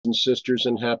and sisters,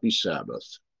 and happy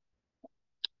Sabbath.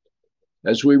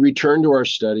 As we return to our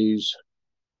studies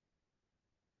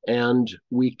and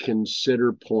we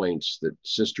consider points that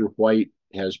Sister White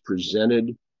has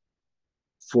presented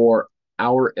for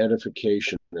our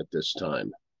edification at this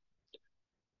time,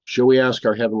 shall we ask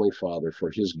our Heavenly Father for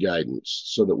his guidance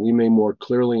so that we may more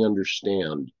clearly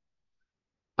understand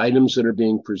items that are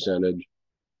being presented,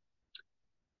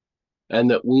 and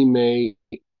that we may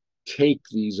take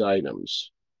these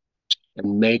items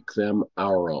and make them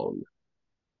our own.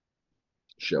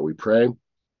 Shall we pray?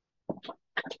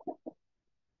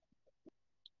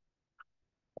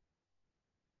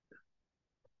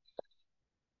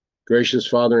 Gracious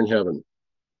Father in heaven,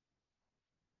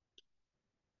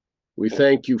 we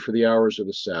thank you for the hours of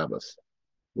the Sabbath.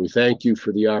 We thank you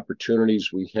for the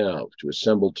opportunities we have to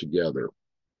assemble together,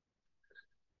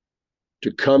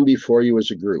 to come before you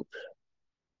as a group.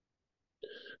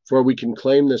 For we can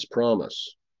claim this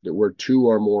promise that where two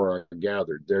or more are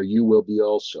gathered, there you will be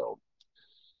also.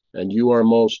 And you are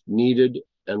most needed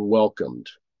and welcomed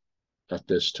at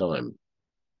this time.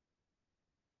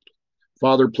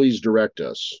 Father, please direct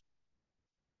us.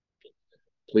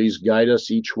 Please guide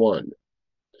us each one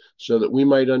so that we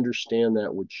might understand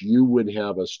that which you would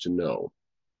have us to know.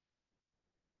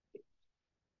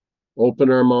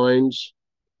 Open our minds,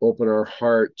 open our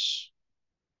hearts,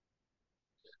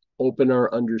 open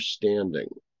our understanding,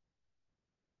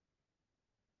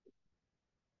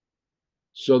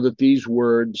 so that these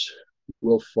words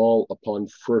will fall upon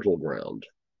fertile ground.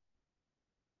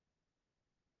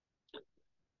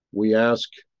 We ask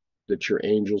that your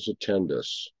angels attend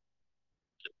us.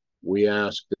 We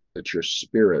ask that your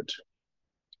Spirit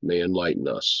may enlighten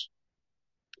us.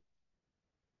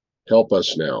 Help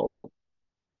us now.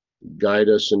 Guide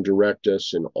us and direct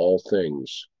us in all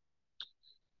things,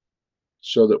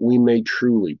 so that we may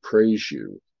truly praise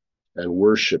you and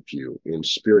worship you in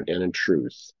spirit and in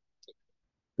truth.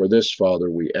 For this,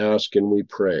 Father, we ask and we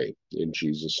pray in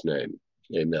Jesus' name.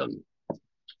 Amen.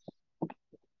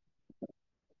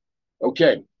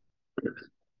 Okay.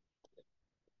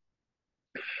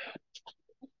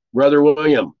 Brother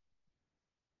William.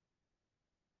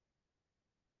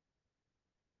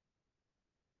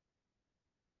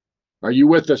 Are you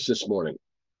with us this morning?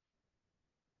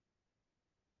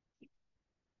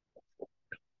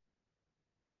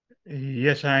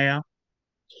 Yes, I am.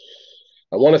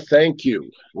 I want to thank you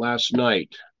last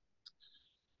night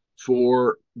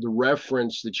for the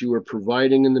reference that you were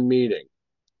providing in the meeting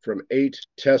from 8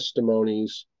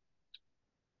 Testimonies,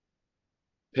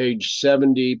 page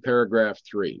 70, paragraph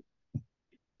 3.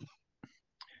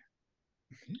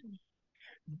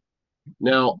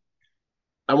 Now,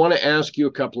 I want to ask you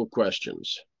a couple of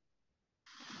questions.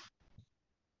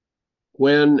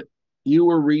 When you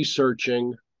were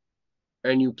researching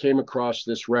and you came across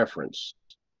this reference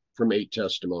from 8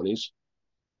 Testimonies,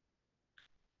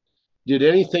 did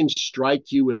anything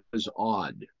strike you as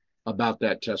odd about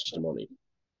that testimony?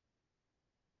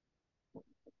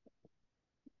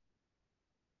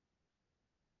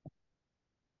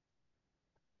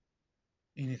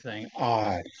 Anything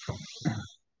odd?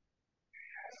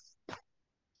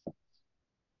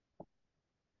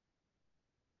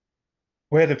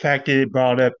 Well, the fact that it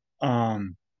brought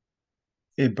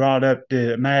up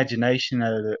the imagination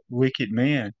of the wicked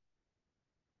men.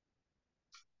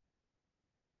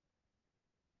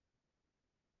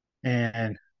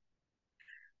 And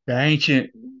the ancient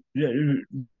the,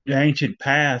 the ancient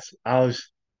past,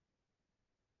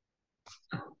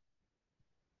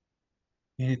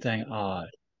 anything odd.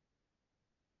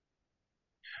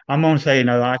 I'm gonna say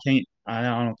no, I can't. I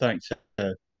don't think so.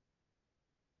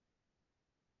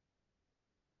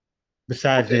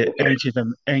 Besides Okay.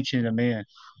 the ancient of men.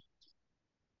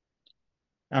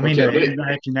 I mean Okay. the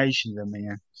imagination of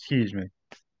men. Excuse me.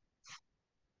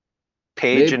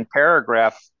 Page and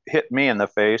paragraph hit me in the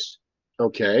face.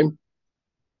 Okay.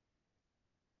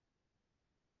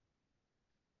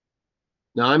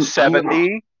 Now I'm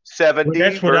 70. Well,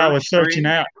 that's what I was searching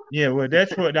out. Yeah, well,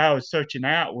 that's what I was searching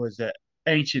out was the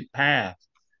ancient path.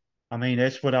 I mean,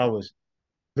 that's what I was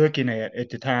looking at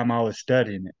the time I was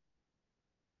studying it.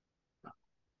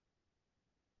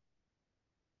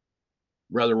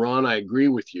 Brother Ron, I agree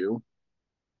with you.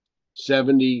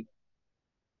 70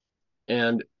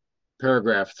 and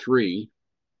paragraph 3.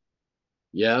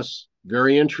 Yes,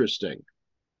 very interesting.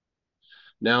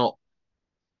 Now,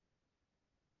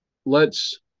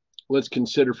 let's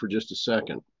consider for just a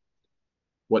second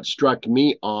what struck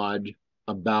me odd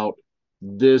about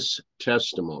this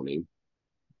testimony.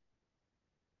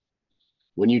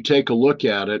 When you take a look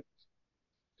at it,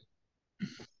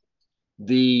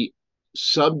 the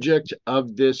subject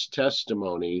of this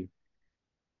testimony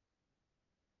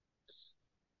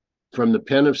from the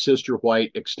pen of Sister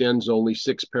White extends only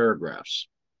 6 paragraphs.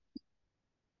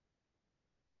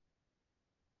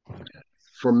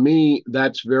 For me,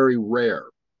 that's very rare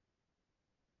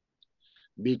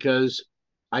because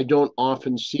I don't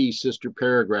often see Sister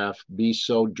Paragraph be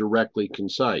so directly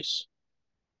concise.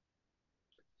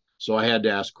 So I had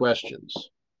to ask questions.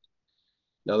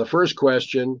 Now, the first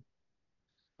question,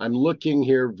 I'm looking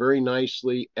here very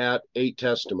nicely at 8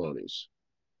 testimonies.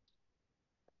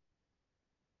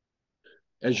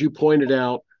 As you pointed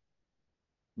out,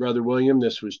 Brother William,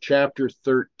 this was chapter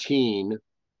 13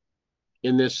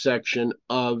 in this section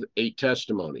of 8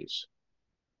 testimonies.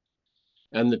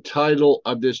 And the title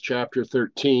of this chapter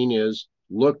 13 is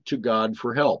Look to God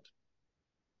for Help.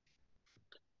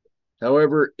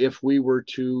 However, if we were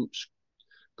to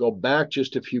go back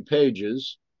just a few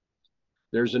pages,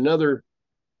 there's another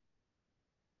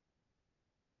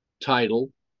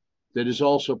title that is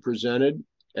also presented,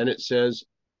 and it says,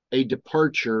 A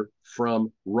Departure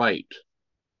from Right.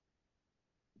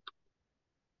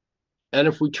 And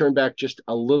if we turn back just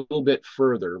a little bit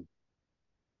further,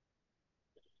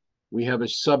 we have a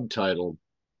subtitle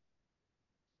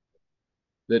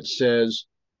that says,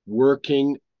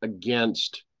 Working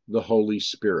Against the Holy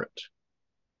Spirit.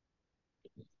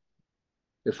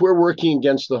 If we're working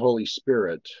against the Holy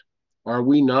Spirit, are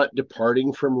we not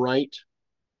departing from right?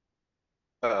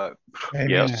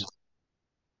 Yes.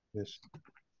 Yes.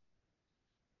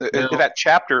 Now, that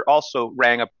chapter also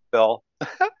rang a bell.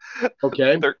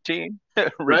 Okay. 13,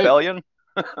 rebellion.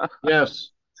 Yes.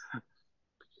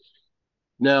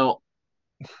 Now,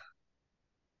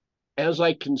 as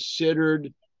I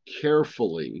considered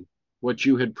carefully what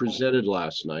you had presented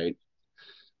last night,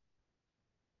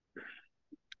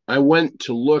 I went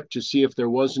to look to see if there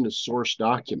wasn't a source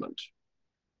document.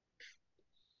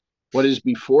 What is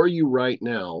before you right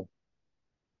now,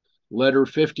 letter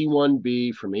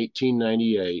 51B from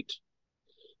 1898,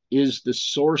 is the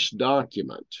source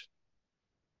document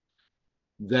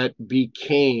that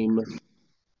became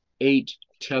 8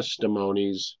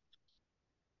 testimonies,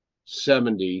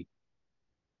 70,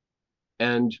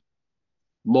 and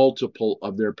multiple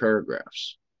of their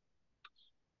paragraphs.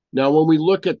 Now, when we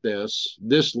look at this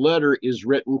letter is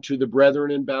written to the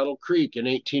brethren in Battle Creek in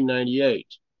 1898.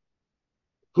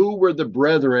 Who were the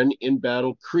brethren in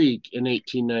Battle Creek in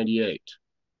 1898?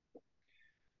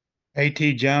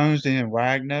 A.T. Jones and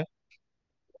Wagner.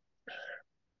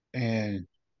 And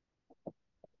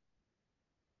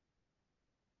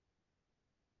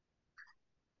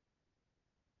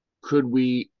could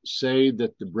we say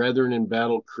that the brethren in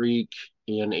Battle Creek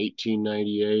in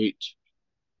 1898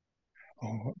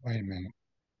 wait a minute.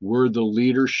 Were the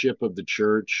leadership of the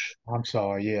church? I'm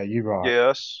sorry. Yeah, you're right.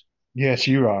 Yes. Yes,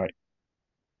 you're right.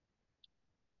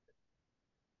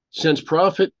 Since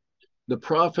the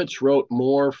prophets wrote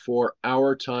more for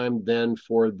our time than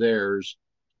for theirs,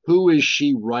 who is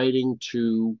she writing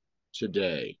to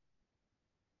today?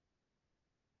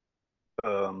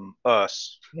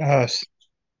 Us. Us.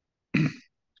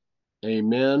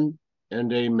 Amen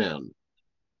and amen.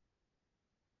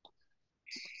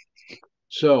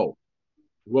 So,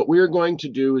 what we're going to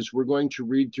do is we're going to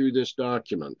read through this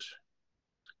document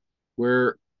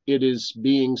where it is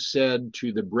being said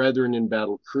to the brethren in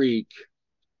Battle Creek.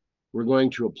 We're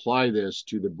going to apply this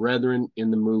to the brethren in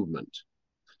the movement.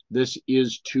 This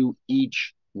is to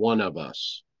each one of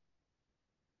us.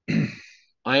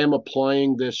 I am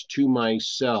applying this to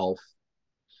myself.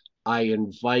 I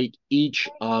invite each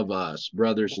of us,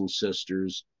 brothers and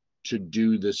sisters, to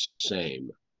do the same.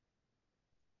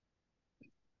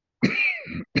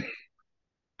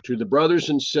 To the brothers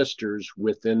and sisters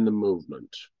within the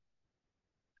movement.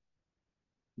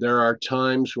 There are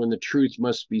times when the truth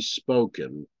must be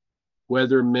spoken,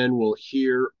 whether men will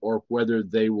hear or whether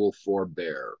they will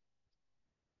forbear,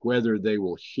 whether they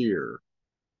will hear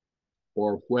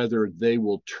or whether they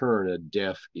will turn a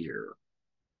deaf ear.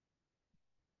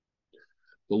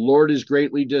 The Lord is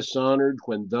greatly dishonored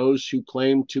when those who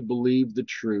claim to believe the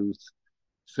truth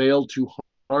fail to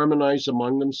harmonize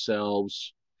among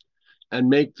themselves and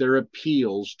make their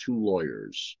appeals to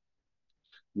lawyers.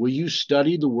 Will you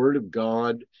study the Word of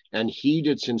God and heed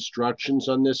its instructions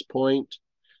on this point?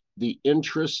 The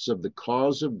interests of the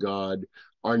cause of God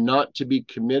are not to be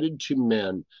committed to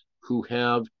men who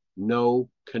have no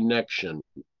connection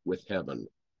with heaven.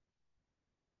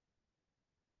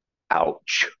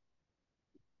 Ouch.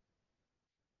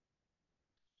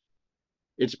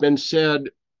 It's been said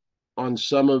on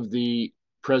some of the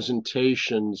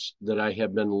presentations that I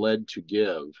have been led to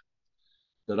give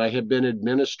that I have been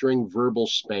administering verbal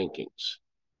spankings.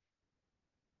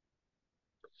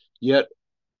 Yet,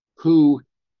 who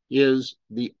is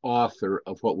the author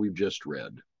of what we've just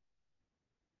read?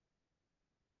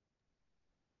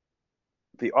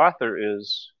 The author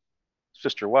is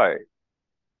Sister White,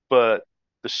 but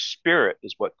the Spirit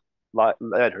is what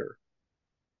led her.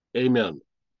 Amen.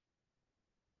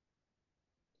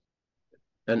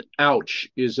 And ouch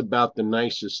is about the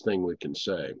nicest thing we can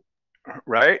say.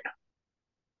 Right?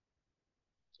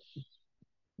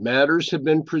 Matters have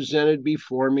been presented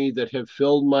before me that have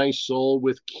filled my soul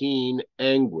with keen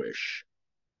anguish.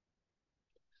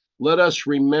 Let us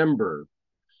remember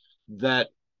that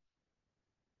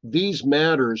these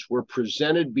matters were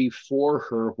presented before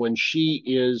her when she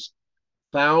is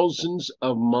thousands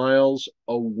of miles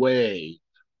away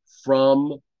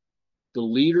from the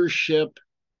leadership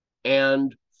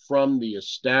and from the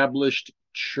established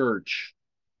church.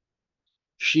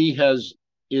 She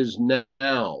is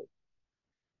now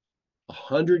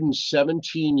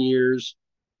 117 years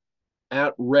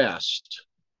at rest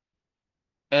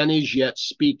and is yet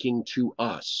speaking to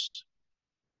us.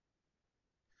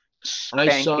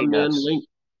 I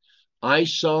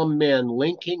saw men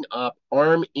linking up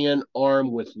arm in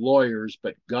arm with lawyers,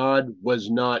 but God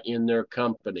was not in their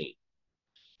company.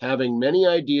 Having many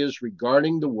ideas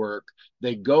regarding the work,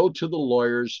 they go to the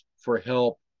lawyers for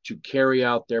help to carry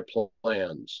out their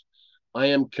plans. I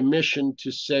am commissioned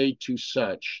to say to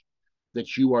such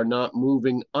that you are not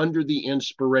moving under the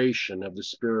inspiration of the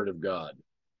Spirit of God.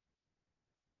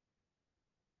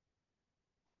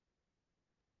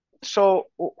 So,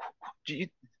 do you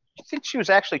think she was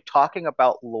actually talking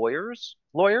about lawyers?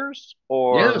 Lawyers?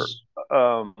 Or, Yes,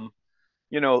 the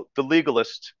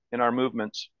legalist in our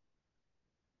movements?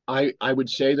 I would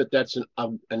say that that's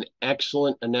an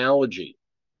excellent analogy.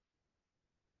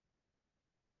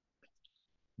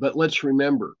 But let's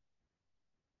remember,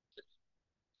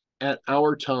 at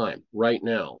our time, right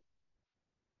now,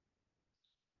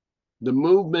 the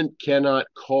movement cannot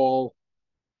call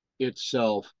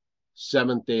itself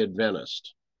Seventh-day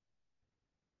Adventist.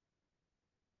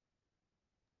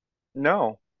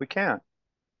 No, we can't.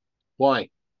 Why?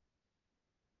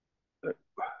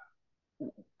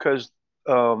 Because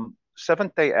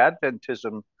Seventh-day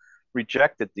Adventism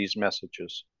rejected these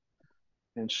messages.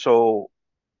 And so,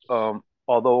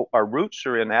 although our roots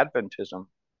are in Adventism,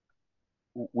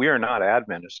 we are not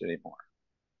Adventists anymore.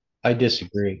 I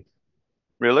disagree.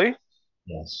 Really?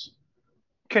 Yes.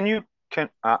 I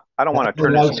don't want to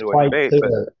turn this into a debate,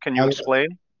 but can you explain?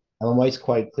 Ellen White's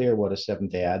quite clear what a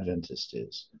Seventh-day Adventist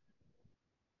is.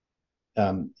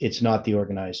 It's not the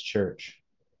organized church.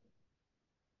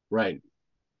 Right.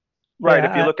 Right,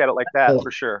 if you look at it like that, for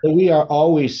sure. We are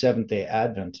always Seventh-day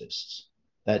Adventists.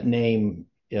 That name,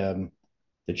 the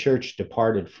church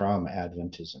departed from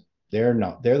Adventism. They're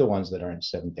the ones that aren't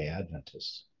Seventh-day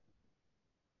Adventists.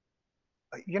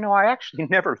 I actually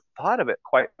never thought of it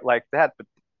quite like that, but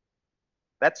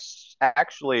that's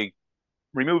actually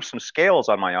removed some scales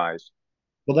on my eyes.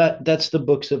 Well, that's the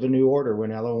books of a new order.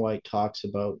 When Ellen White talks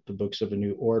about the books of a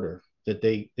new order, that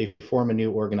they form a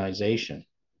new organization.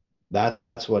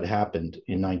 That's what happened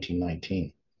in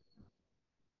 1919.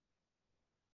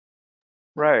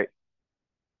 Right.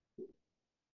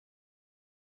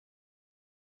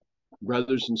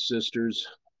 Brothers and sisters,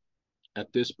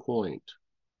 at this point,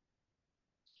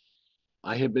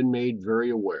 I have been made very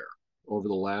aware over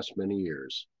the last many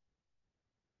years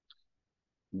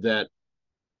that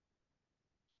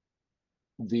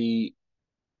the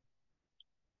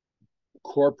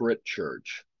corporate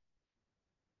church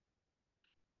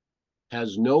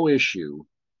has no issue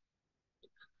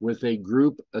with a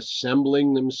group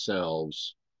assembling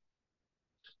themselves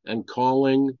and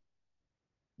calling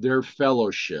their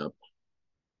fellowship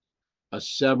a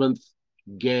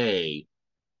Seventh-day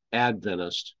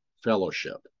Adventist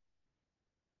fellowship.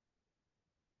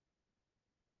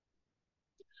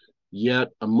 Yet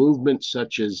a movement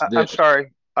such as this... I'm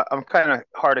sorry, I'm kind of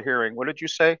hard of hearing. What did you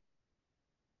say?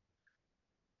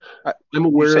 I'm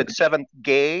aware... You said seventh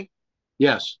gay?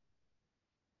 Yes.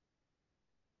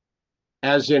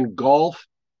 As in Golf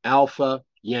Alpha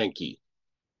Yankee.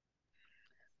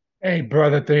 Hey,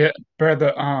 brother,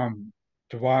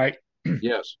 Dwight.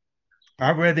 Yes.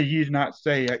 I'd rather you not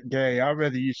say gay. I'd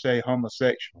rather you say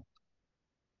homosexual.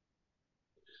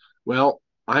 Well,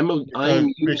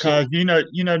 because you know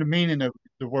the meaning of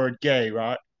the word gay,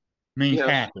 right? It means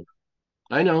happy.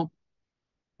 I know.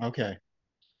 Okay.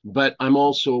 But I'm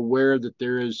also aware that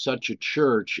there is such a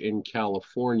church in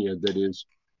California that is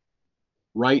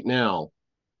right now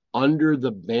under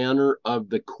the banner of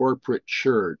the corporate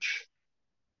church,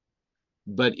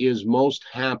 but is most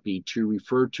happy to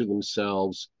refer to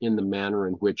themselves in the manner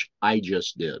in which I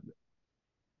just did.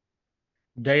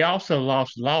 they also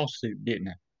lost a lawsuit, didn't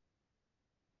they?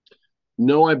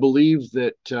 No, I believe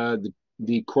that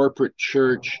the corporate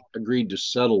church agreed to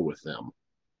settle with them.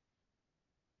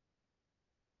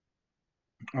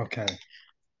 Okay.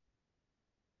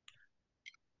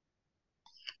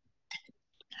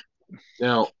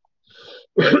 Now,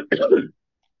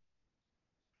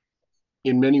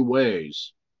 in many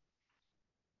ways,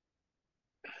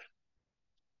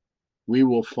 we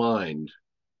will find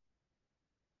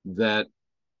that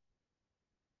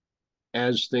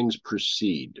as things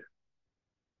proceed,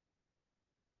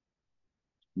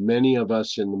 many of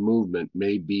us in the movement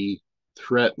may be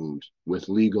threatened with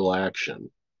legal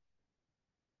action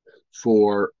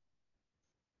for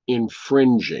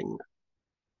infringing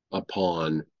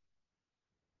upon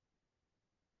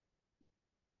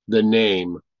the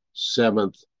name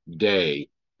Seventh Day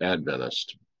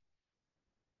Adventist.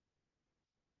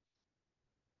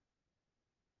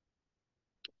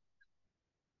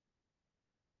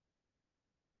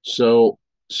 So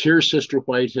here Sister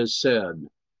White has said,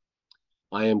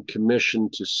 I am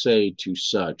commissioned to say to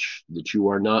such that you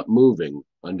are not moving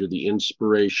under the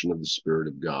inspiration of the Spirit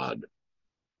of God.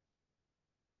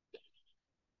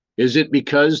 Is it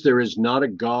because there is not a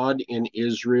God in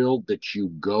Israel that you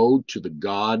go to the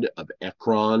God of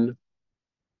Ekron?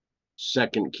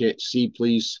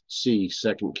 Please see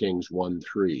 2 Kings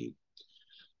 1:3.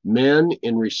 Men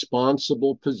in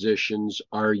responsible positions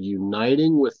are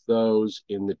uniting with those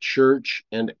in the church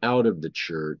and out of the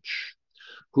church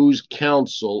whose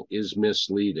counsel is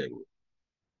misleading.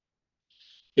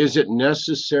 Is it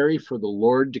necessary for the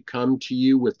Lord to come to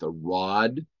you with a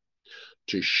rod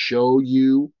to show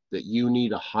you that you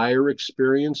need a higher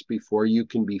experience before you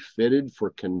can be fitted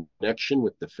for connection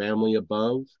with the family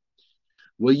above?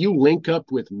 Will you link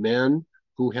up with men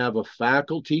who have a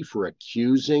faculty for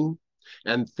accusing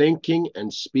and thinking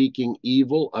and speaking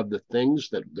evil of the things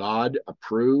that God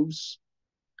approves?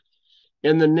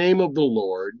 In the name of the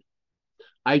Lord,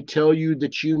 I tell you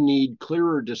that you need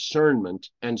clearer discernment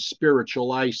and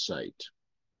spiritual eyesight.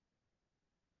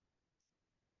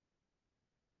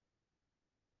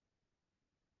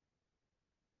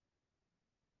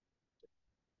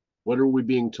 What are we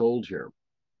being told here?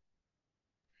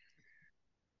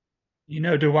 You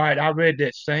know, Dwight, I read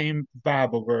that same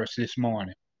Bible verse this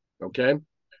morning. Okay.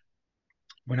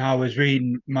 When I was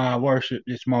reading my worship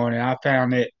this morning, I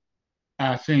found that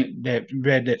I think that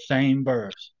read that same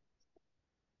verse,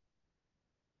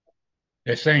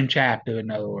 the same chapter,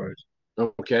 in other words.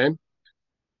 Okay.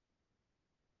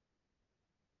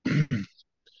 And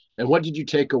what did you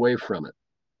take away from it?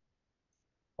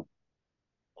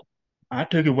 I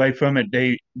took away from it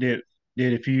that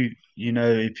if you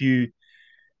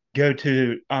go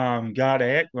to God at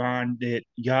Ekron, that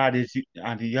God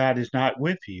is not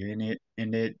with you,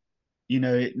 and that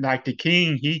like the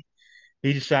king, he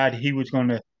decided he was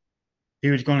gonna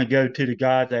go to the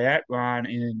gods at Ekron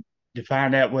and to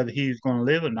find out whether he was going to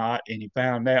live or not, and he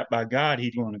found out by God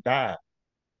he's going to die.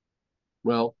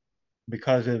 Well,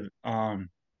 because of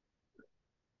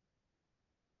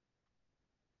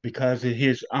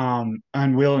his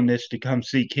unwillingness to come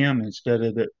seek him instead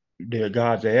of the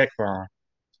gods of Ekron.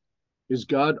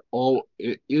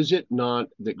 is it not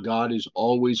that God is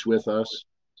always with us?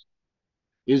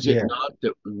 Is it not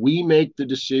that we make the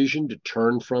decision to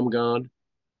turn from God?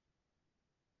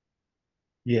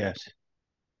 Yes.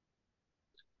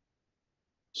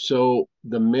 So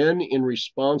the men in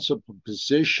responsible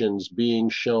positions being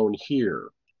shown here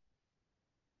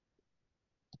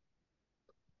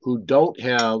who don't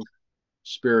have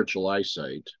spiritual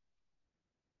eyesight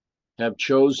have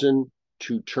chosen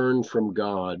to turn from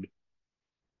God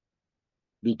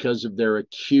because of their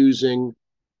accusing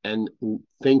and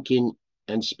thinking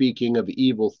and speaking of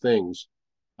evil things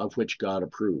of which God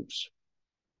approves.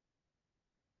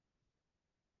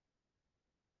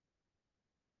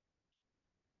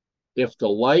 If the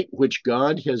light which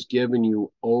God has given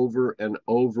you over and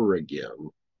over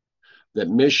again, that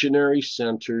missionary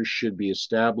centers should be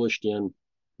established in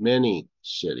many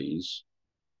cities,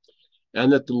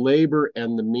 and that the labor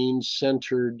and the means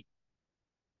centered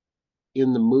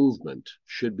in the movement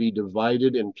should be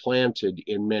divided and planted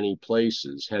in many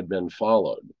places, had been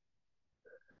followed,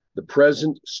 the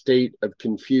present state of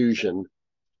confusion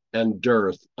and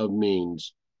dearth of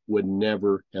means would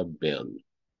never have been.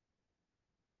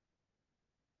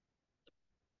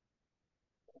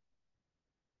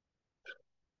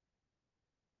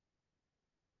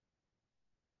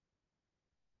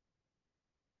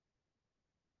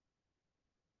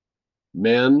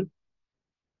 Men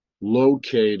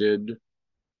located,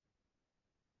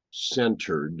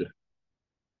 centered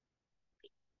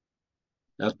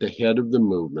at the head of the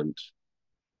movement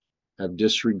have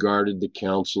disregarded the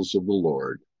counsels of the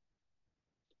Lord,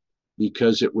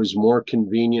 because it was more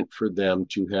convenient for them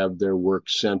to have their work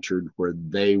centered where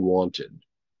they wanted.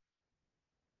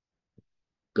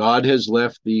 God has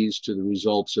left these to the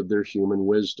results of their human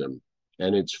wisdom,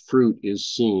 and its fruit is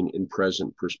seen in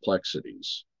present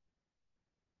perplexities.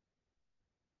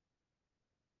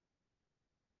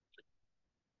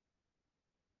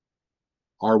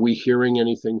 Are we hearing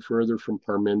anything further from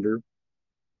Parminder?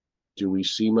 Do we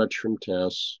see much from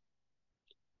Tess?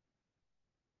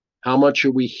 How much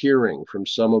are we hearing from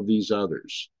some of these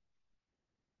others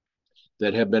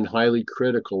that have been highly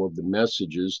critical of the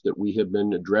messages that we have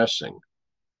been addressing?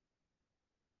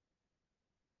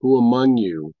 Who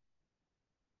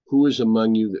is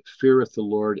among you that feareth the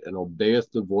Lord and obeyeth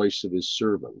the voice of his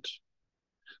servant,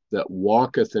 that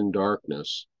walketh in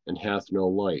darkness and hath no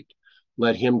light?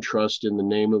 Let him trust in the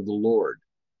name of the Lord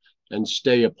and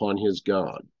stay upon his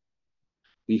God.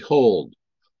 Behold,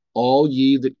 all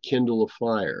ye that kindle a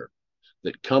fire,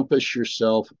 that compass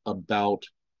yourself about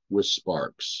with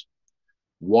sparks,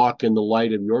 walk in the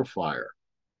light of your fire,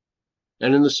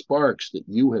 and in the sparks that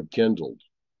you have kindled.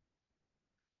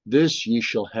 This ye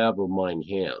shall have of mine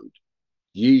hand.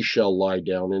 Ye shall lie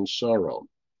down in sorrow.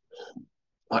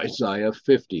 Isaiah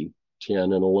 50, 10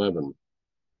 and 11.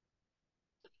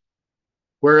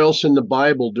 Where else in the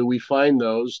Bible do we find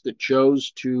those that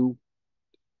chose to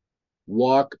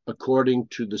walk according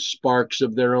to the sparks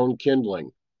of their own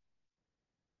kindling?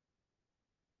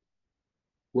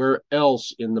 Where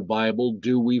else in the Bible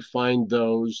do we find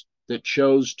those that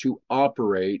chose to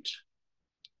operate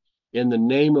in the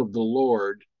name of the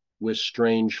Lord with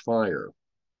strange fire?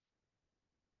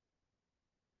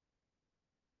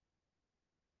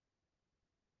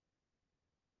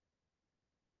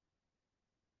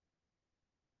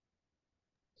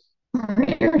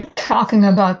 You're talking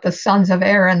about the sons of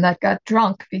Aaron that got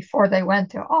drunk before they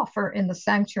went to offer in the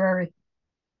sanctuary.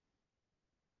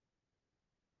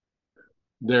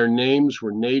 Their names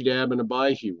were Nadab and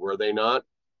Abihu, were they not?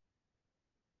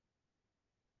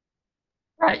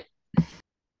 Right.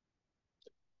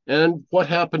 And what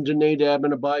happened to Nadab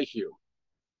and Abihu?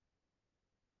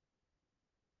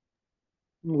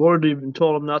 The Lord even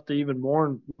told him not to even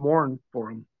mourn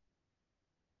for him.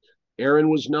 Aaron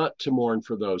was not to mourn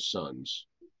for those sons.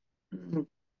 All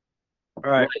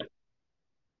right.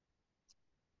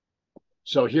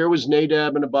 So here was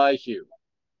Nadab and Abihu.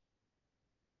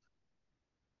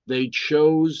 They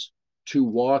chose to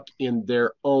walk in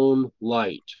their own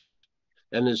light.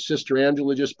 And as Sister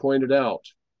Angela just pointed out,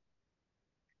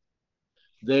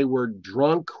 they were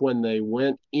drunk when they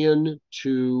went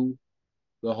into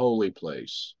the holy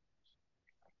place.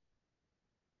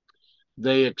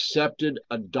 They accepted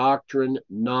a doctrine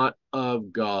not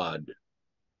of God.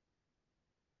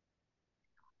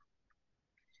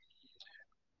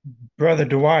 Brother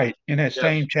Dwight, in that Yes.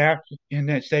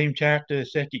 same chapter,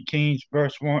 2 Kings,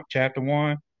 verse 1, chapter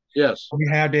 1, Yes. we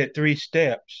have that 3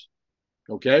 steps.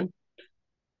 Okay.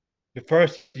 The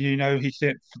first, he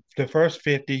sent the first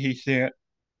 50,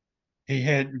 he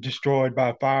had destroyed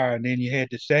by fire, and then you had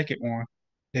the second one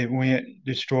that went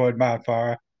destroyed by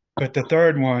fire. But the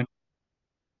third one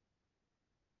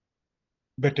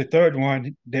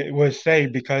that was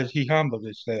saved because he humbled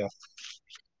himself.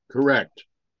 Correct.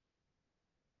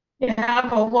 You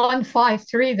have a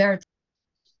 153 there.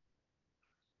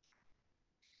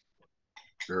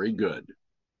 Very good.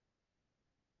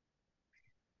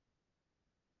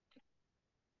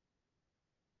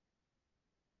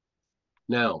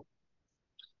 Now,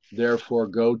 therefore,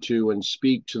 go to and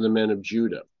speak to the men of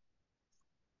Judah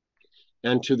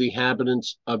and to the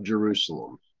inhabitants of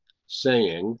Jerusalem,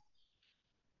 saying,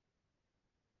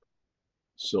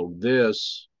 so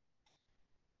this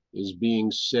is being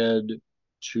said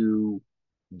to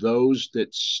those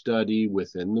that study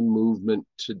within the movement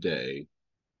today.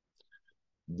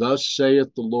 Thus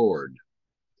saith the Lord,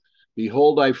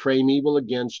 behold, I frame evil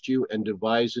against you and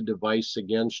devise a device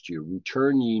against you.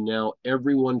 Return ye now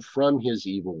every one from his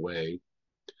evil way,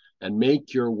 and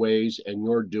make your ways and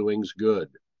your doings good.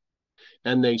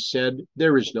 And they said,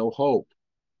 there is no hope,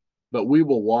 but we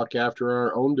will walk after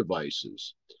our own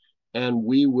devices, and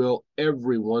we will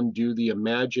every one do the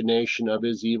imagination of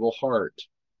his evil heart.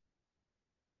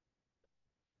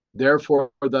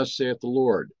 Therefore, thus saith the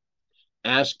Lord,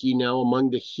 ask ye now among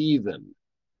the heathen,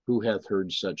 who hath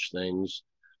heard such things?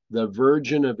 The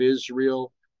Virgin of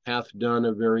Israel hath done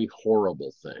a very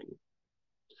horrible thing.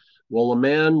 Will a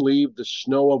man leave the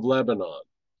snow of Lebanon,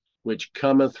 which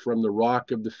cometh from the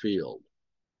rock of the field?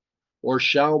 Or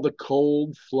shall the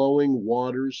cold flowing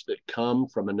waters that come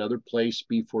from another place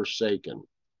be forsaken?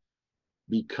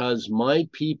 because my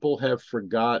people have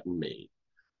forgotten me.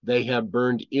 They have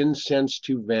burned incense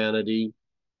to vanity,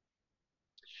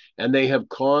 and they have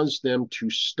caused them to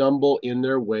stumble in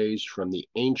their ways from the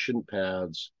ancient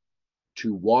paths,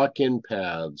 to walk in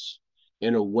paths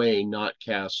in a way not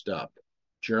cast up.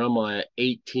 Jeremiah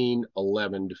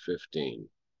 18:11-15.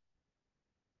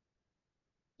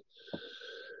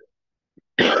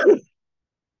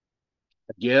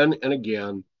 Again and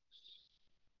again,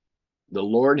 the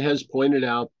Lord has pointed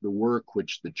out the work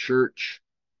which the church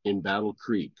in Battle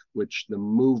Creek, which the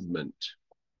movement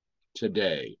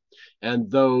today, and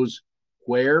those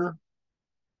where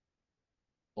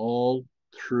all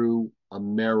through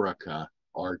America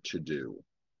are to do.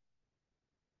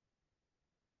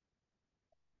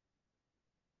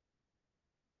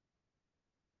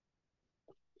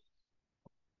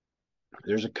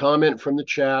 There's a comment from the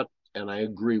chat, and I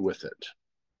agree with it.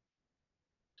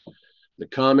 The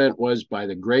comment was, by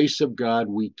the grace of God,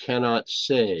 we cannot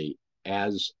say,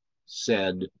 as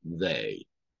said they.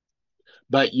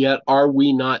 But yet, are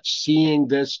we not seeing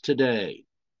this today?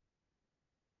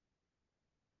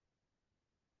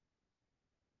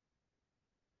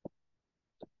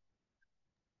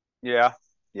 Yeah,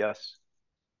 yes.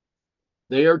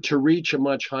 They are to reach a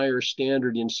much higher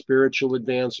standard in spiritual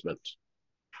advancement.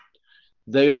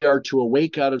 They are to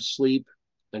awake out of sleep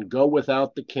and go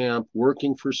without the camp,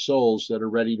 working for souls that are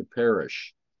ready to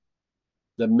perish.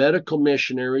 The medical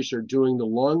missionaries are doing the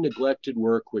long neglected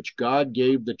work which God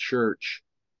gave the church,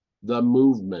 the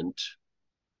movement.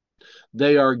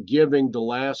 They are giving the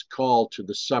last call to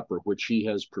the supper which he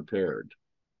has prepared.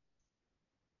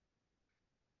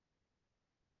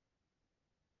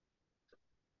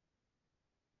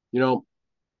 You know,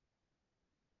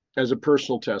 as a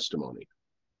personal testimony,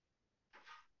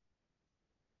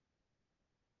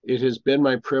 it has been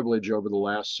my privilege over the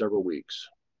last several weeks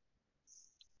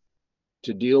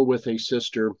to deal with a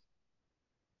sister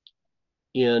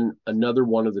in another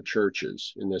one of the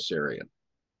churches in this area.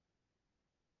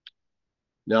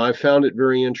 Now, I found it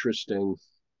very interesting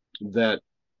that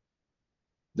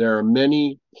there are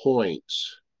many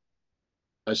points,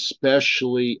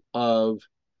 especially of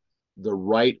the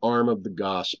right arm of the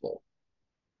gospel,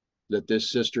 that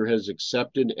this sister has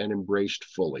accepted and embraced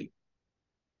fully.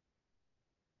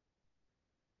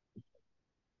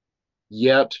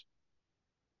 Yet,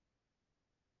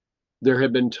 there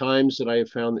have been times that I have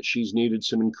found that she's needed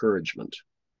some encouragement.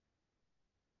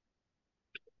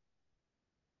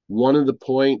 One of the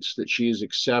points that she has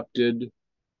accepted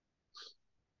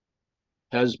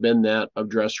has been that of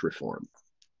dress reform.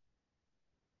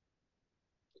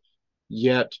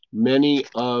 Yet, many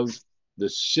of the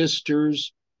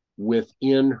sisters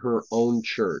within her own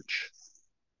church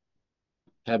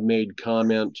have made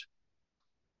comment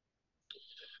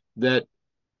that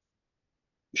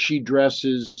she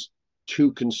dresses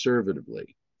too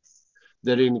conservatively,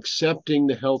 that in accepting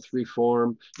the health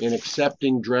reform, in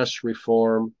accepting dress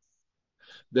reform,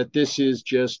 that this is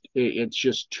just, it's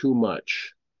just too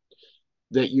much,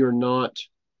 that you're not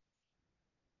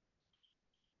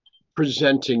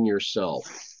presenting yourself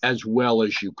as well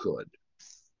as you could.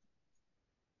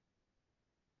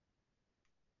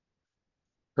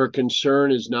 Her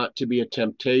concern is not to be a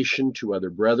temptation to other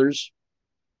brothers,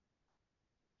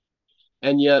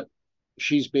 and yet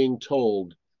she's being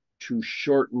told to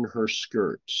shorten her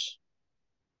skirts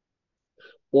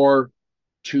or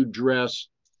to dress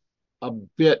a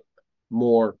bit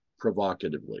more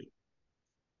provocatively.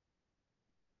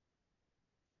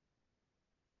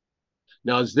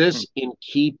 Now, is this in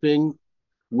keeping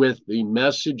with the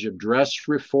message of dress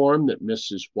reform that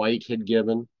Mrs. White had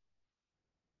given?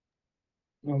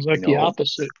 It was like the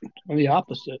opposite. The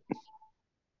opposite.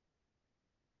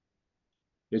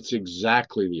 It's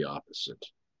exactly the opposite.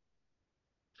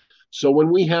 So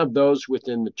when we have those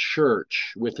within the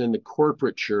church, within the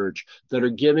corporate church, that are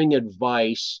giving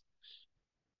advice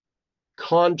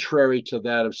contrary to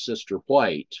that of Sister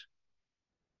White,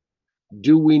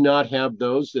 do we not have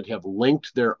those that have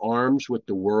linked their arms with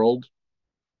the world?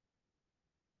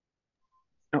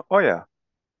 Oh, yeah.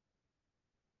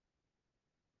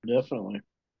 Definitely.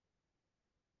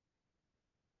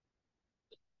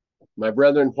 My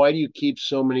brethren, why do you keep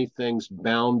so many things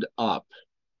bound up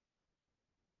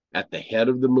at the head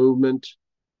of the movement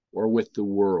or with the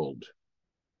world?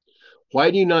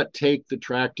 Why do you not take the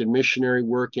tract and missionary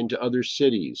work into other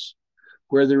cities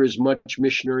where there is much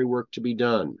missionary work to be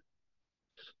done?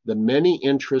 The many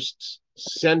interests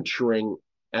centering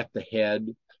at the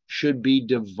head should be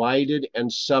divided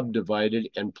and subdivided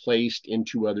and placed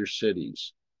into other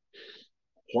cities.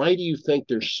 Why do you think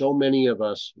there's so many of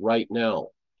us right now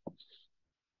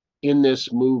in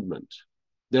this movement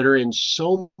that are in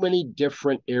so many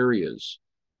different areas.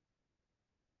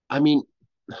 I mean,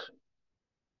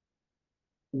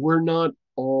 we're not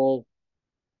all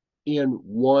in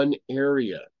one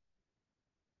area.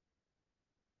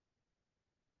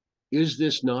 Is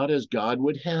this not as God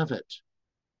would have it?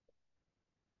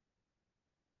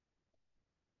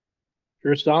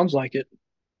 Sure sounds like it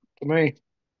to me.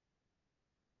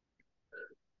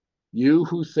 You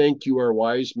who think you are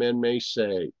wise men may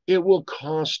say, it will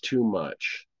cost too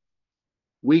much.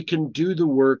 We can do the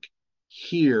work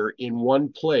here in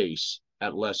one place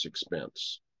at less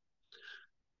expense.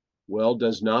 Well,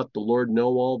 does not the Lord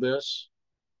know all this?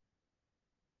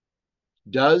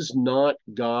 Does not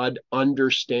God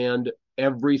understand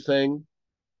everything?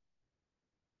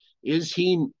 Is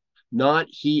he not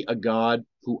he a God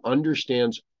who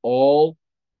understands all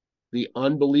the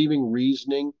unbelieving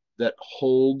reasoning that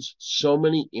holds so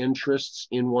many interests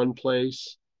in one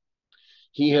place?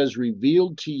 He has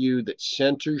revealed to you that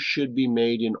centers should be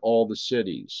made in all the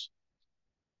cities.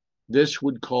 This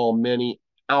would call many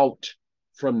out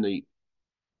from the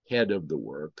head of the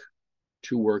work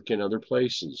to work in other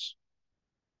places.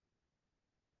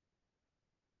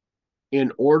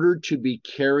 In order to be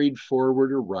carried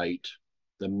forward aright,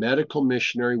 the medical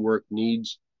missionary work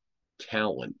needs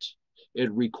talent.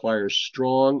 It requires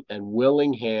strong and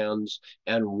willing hands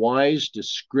and wise,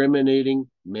 discriminating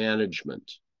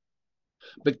management.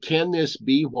 But can this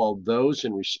be while those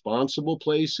in responsible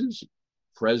places,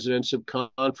 presidents of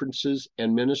conferences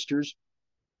and ministers,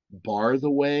 bar the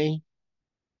way?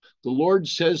 The Lord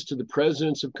says to the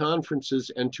presidents of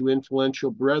conferences and to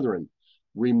influential brethren,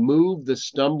 remove the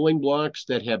stumbling blocks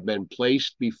that have been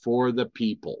placed before the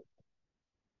people.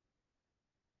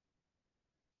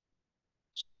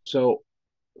 So,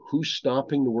 who's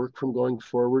stopping the work from going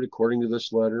forward according to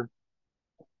this letter?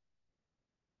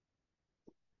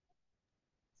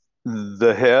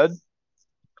 The head.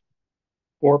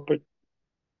 Corporate.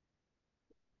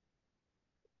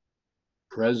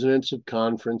 Presidents of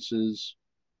conferences,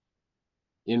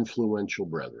 influential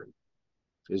brethren.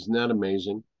 Isn't that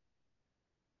amazing?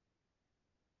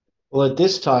 Well, at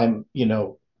this time,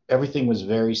 everything was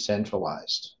very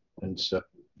centralized. And so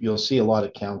you'll see a lot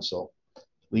of council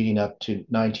leading up to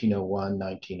 1901,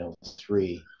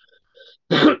 1903,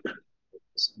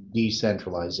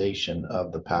 decentralization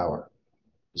of the power.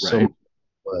 So Right.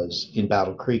 was in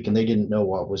Battle Creek, and they didn't know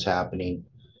what was happening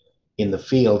in the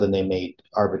field, and they made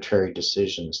arbitrary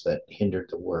decisions that hindered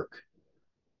the work.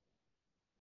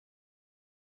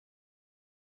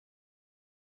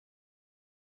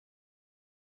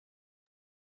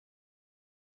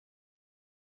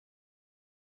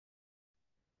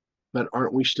 But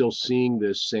aren't we still seeing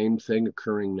this same thing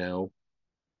occurring now?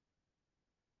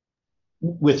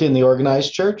 Within the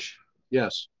organized church?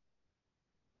 Yes.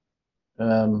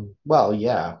 Well,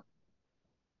 yeah.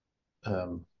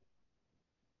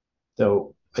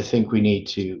 Though I think we need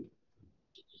to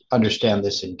understand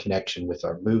this in connection with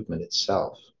our movement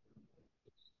itself.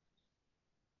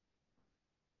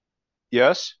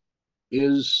 Yes.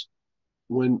 Is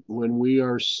when we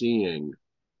are seeing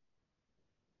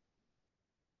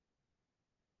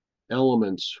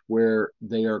elements where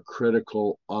they are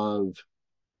critical of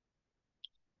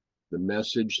the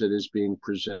message that is being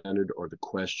presented or the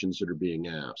questions that are being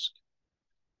asked,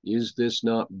 is this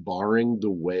not barring the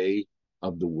way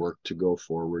of the work to go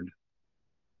forward?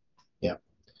 Yeah.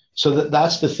 So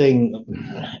that's the thing,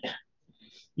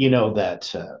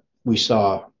 that we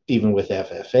saw even with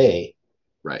FFA,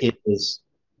 right? Is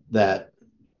that,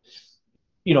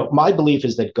 my belief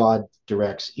is that God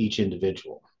directs each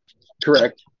individual.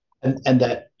 Correct. And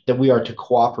that we are to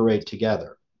cooperate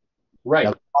together. Right.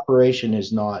 Now, cooperation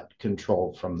is not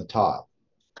controlled from the top.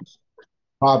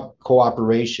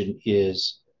 Cooperation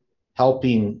is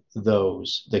helping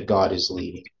those that God is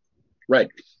leading.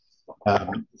 Right.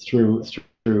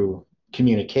 Through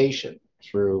communication,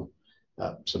 through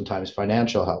sometimes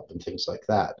financial help and things like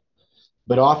that.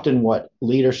 But often what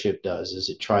leadership does is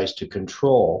it tries to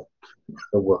control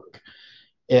the work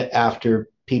after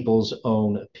people's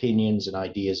own opinions and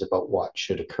ideas about what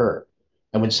should occur.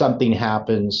 And when something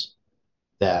happens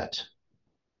that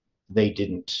they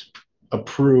didn't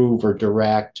approve or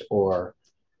direct or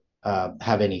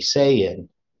have any say in,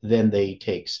 then they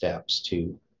take steps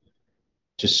to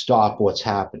stop what's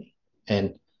happening.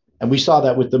 And we saw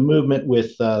that with the movement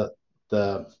with the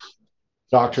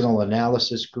doctrinal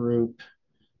analysis group.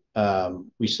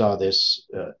 We saw this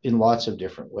in lots of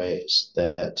different ways.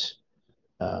 That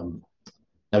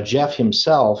now Jeff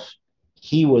himself,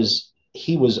 he was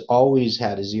always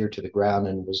had his ear to the ground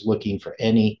and was looking for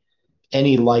any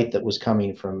light that was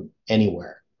coming from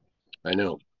anywhere. I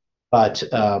know. But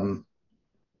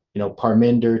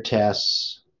Parminder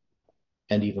tests,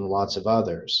 and even lots of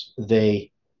others.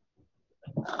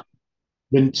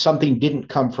 When something didn't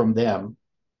come from them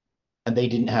and they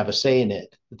didn't have a say in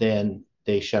it, then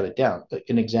they shut it down.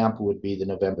 An example would be the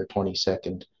November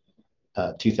 22nd,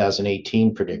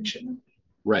 2018 prediction.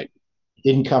 Right.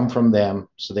 Didn't come from them,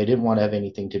 so they didn't want to have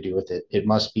anything to do with it. It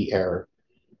must be error.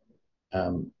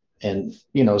 And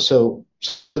so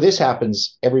this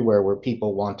happens everywhere where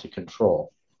people want to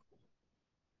control.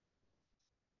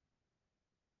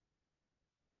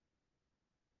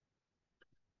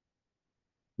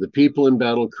 The people in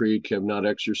Battle Creek have not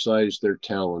exercised their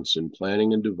talents in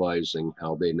planning and devising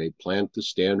how they may plant the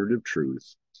standard of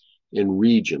truth in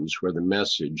regions where the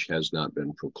message has not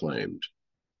been proclaimed,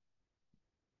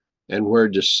 and where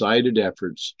decided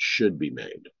efforts should be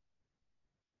made.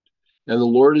 And the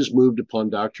Lord has moved upon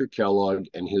Dr. Kellogg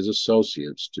and his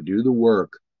associates to do the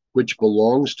work which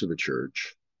belongs to the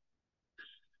church,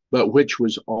 but which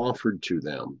was offered to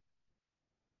them,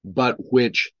 but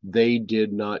which they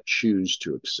did not choose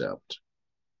to accept.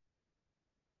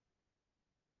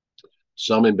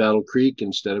 Some in Battle Creek,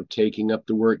 instead of taking up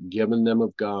the work given them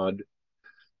of God,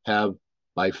 have,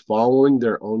 by following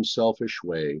their own selfish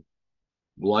way,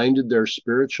 blinded their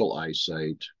spiritual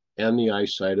eyesight and the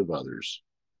eyesight of others.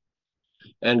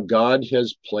 And God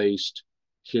has placed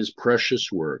his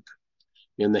precious work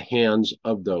in the hands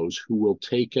of those who will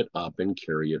take it up and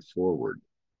carry it forward.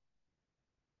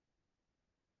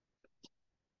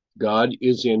 God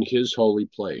is in his holy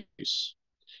place,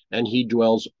 and he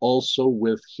dwells also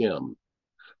with him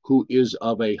who is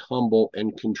of a humble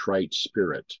and contrite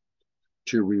spirit,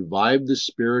 to revive the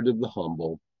spirit of the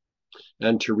humble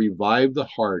and to revive the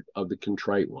heart of the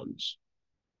contrite ones.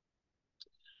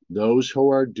 Those who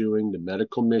are doing the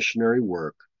medical missionary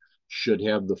work should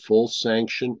have the full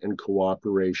sanction and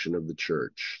cooperation of the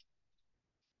church.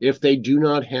 If they do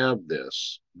not have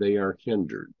this, they are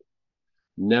hindered.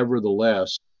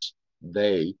 Nevertheless,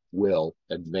 they will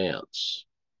advance.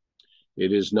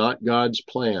 It is not God's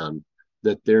plan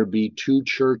that there be two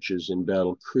churches in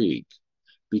Battle Creek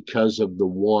because of the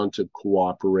want of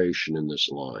cooperation in this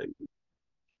line.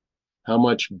 How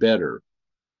much better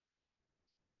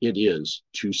it is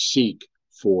to seek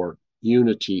for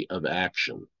unity of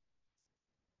action.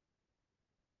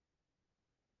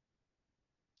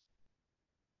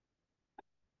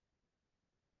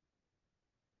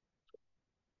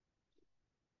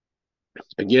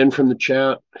 Again from the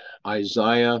chat,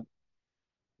 Isaiah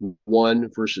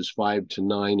 1 verses 5 to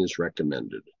 9 is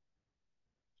recommended.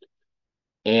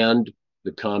 And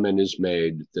the comment is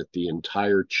made that the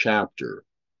entire chapter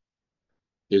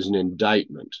is an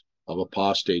indictment of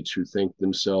apostates who think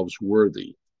themselves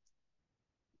worthy.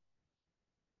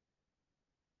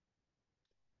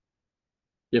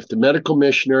 If the medical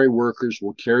missionary workers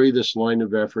will carry this line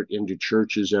of effort into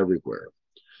churches everywhere,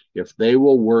 if they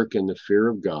will work in the fear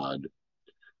of God,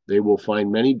 they will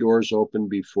find many doors open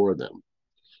before them,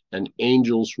 and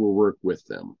angels will work with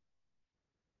them.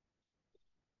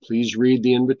 Please read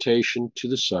the invitation to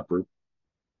the supper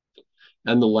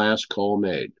and the last call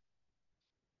made.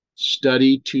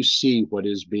 Study to see what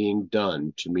is being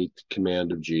done to meet the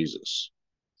command of Jesus.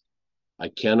 I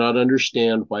cannot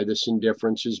understand why this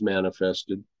indifference is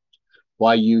manifested,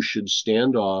 why you should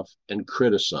stand off and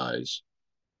criticize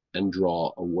and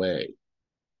draw away.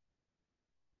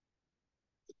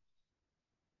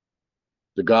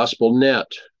 The gospel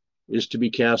net is to be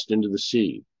cast into the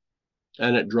sea,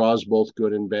 and it draws both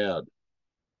good and bad.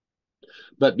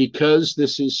 But because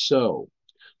this is so,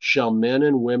 shall men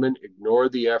and women ignore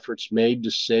the efforts made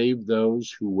to save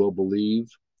those who will believe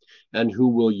and who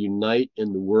will unite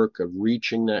in the work of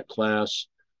reaching that class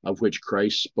of which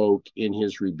Christ spoke in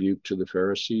his rebuke to the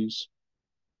Pharisees?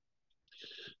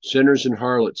 Sinners and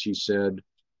harlots, he said,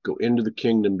 go into the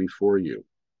kingdom before you.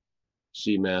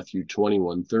 See Matthew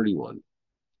 21:31.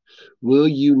 Will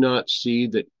you not see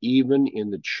that even in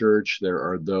the church there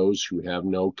are those who have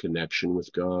no connection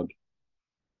with God?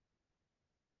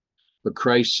 But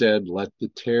Christ said, let the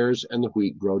tares and the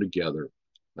wheat grow together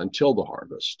until the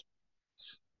harvest.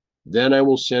 Then I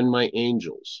will send my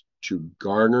angels to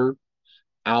garner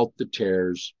out the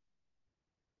tares,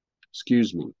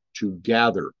 to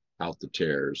gather out the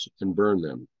tares and burn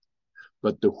them.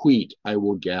 But the wheat I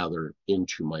will gather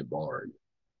into my barn.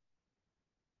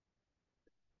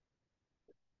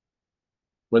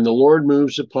 When the Lord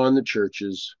moves upon the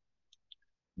churches,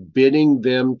 bidding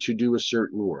them to do a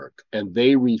certain work, and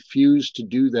they refuse to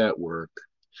do that work,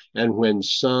 and when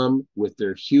some, with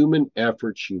their human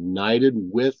efforts united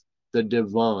with the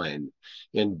divine,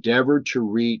 endeavor to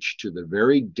reach to the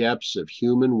very depths of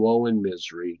human woe and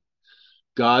misery,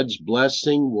 God's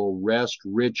blessing will rest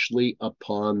richly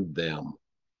upon them.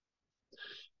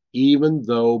 Even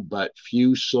though but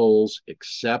few souls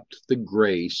accept the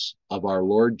grace of our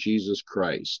Lord Jesus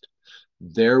Christ,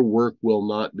 their work will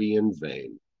not be in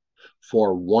vain.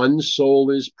 For one soul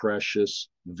is precious,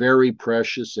 very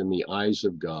precious in the eyes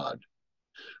of God.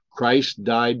 Christ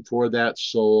died for that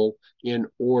soul in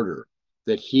order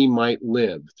that he might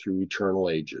live through eternal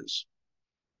ages.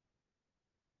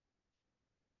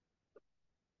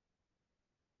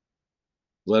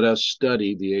 Let us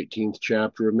study the 18th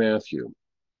chapter of Matthew.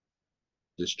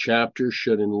 This chapter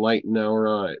should enlighten our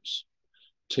eyes.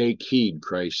 Take heed,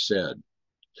 Christ said,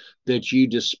 that ye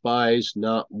despise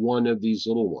not one of these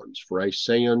little ones. For I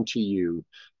say unto you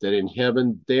that in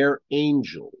heaven their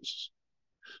angels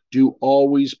do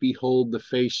always behold the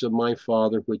face of my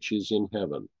Father which is in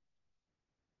heaven.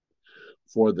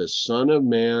 For the Son of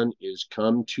Man is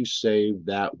come to save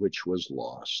that which was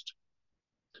lost.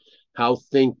 How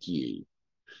think ye,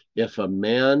 if a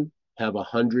man have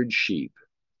 100 sheep,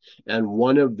 and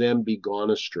one of them be gone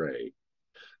astray,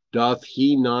 doth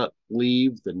he not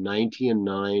leave the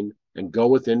 99 and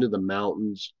goeth into the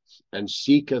mountains and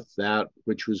seeketh that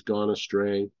which was gone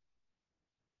astray?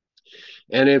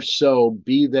 And if so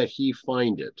be that he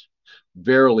find it,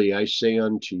 verily I say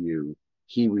unto you,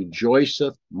 he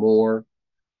rejoiceth more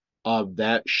of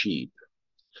that sheep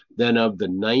than of the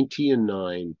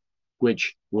 99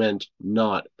 which went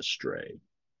not astray.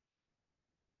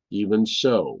 Even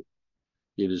so,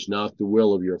 it is not the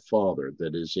will of your Father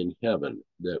that is in heaven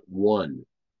that one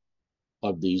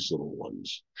of these little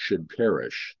ones should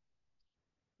perish.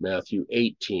 Matthew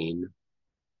 18,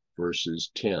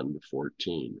 verses 10 to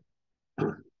 14.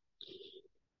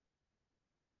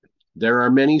 There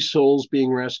are many souls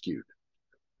being rescued,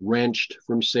 wrenched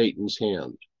from Satan's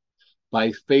hand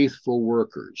by faithful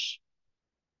workers.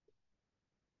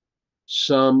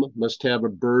 Some must have a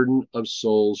burden of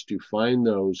souls to find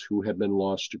those who have been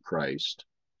lost to Christ,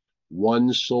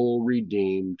 one soul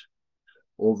redeemed,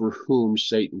 over whom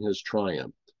Satan has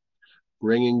triumphed,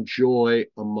 bringing joy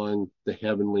among the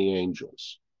heavenly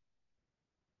angels.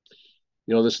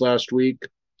 You know, this last week,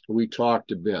 we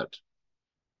talked a bit.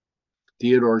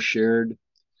 Theodore shared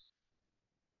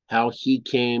how he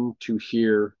came to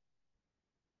hear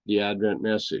the Advent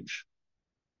message.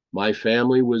 My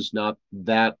family was not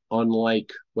that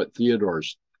unlike what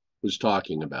Theodore's was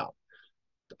talking about.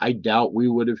 I doubt we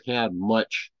would have had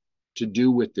much to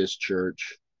do with this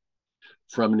church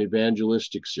from an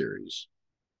evangelistic series.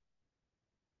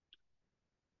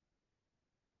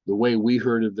 The way we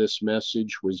heard of this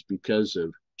message was because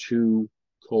of two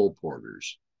coal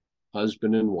porters,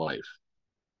 husband and wife.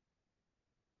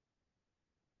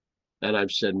 And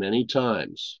I've said many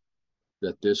times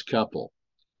that this couple,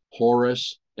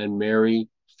 Horace and Mary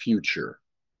Future,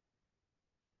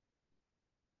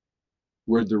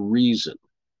 were the reason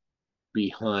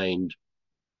behind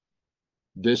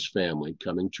this family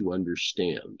coming to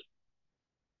understand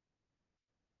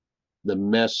the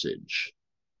message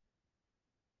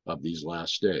of these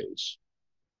last days.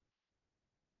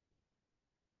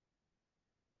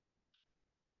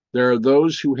 There are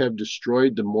those who have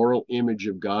destroyed the moral image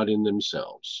of God in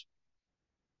themselves.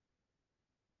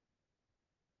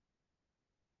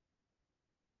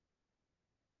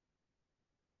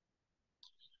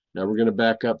 Now we're going to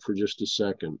back up for just a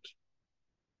second.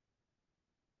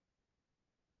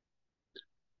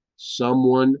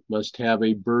 Someone must have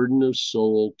a burden of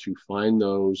soul to find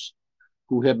those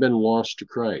who have been lost to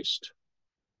Christ,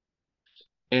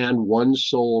 and one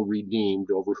soul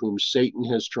redeemed over whom Satan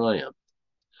has triumphed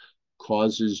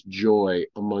causes joy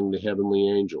among the heavenly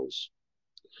angels.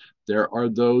 There are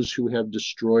those who have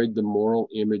destroyed the moral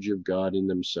image of God in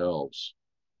themselves.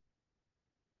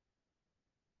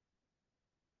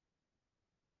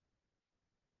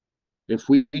 If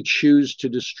we choose to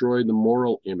destroy the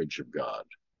moral image of God,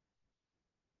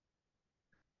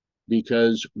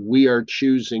 because we are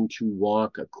choosing to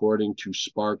walk according to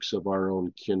sparks of our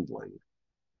own kindling,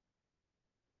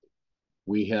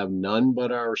 we have none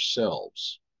but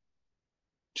ourselves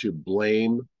to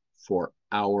blame for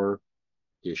our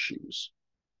issues.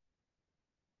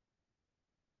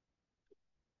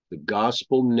 The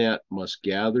gospel net must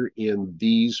gather in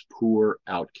these poor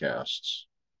outcasts.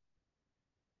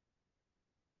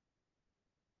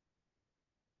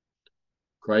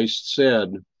 Christ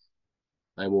said,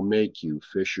 I will make you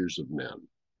fishers of men.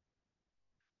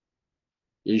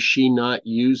 Is she not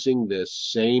using this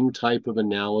same type of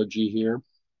analogy here?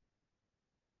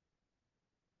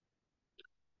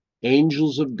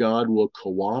 Angels of God will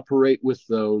cooperate with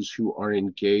those who are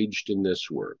engaged in this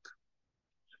work.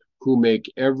 who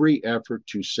make every effort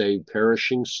to save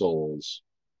perishing souls,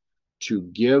 to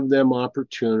give them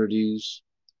opportunities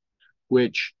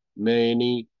which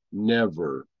many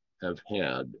never have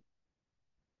had.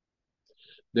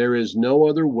 There is no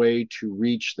other way to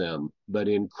reach them but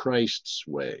in Christ's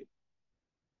way.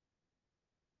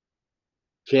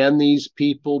 Can these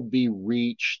people be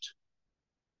reached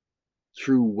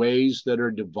through ways that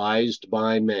are devised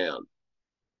by man?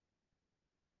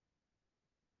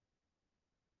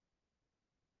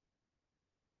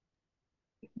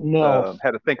 No.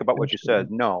 Had to think about what you said.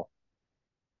 No.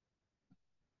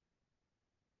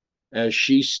 As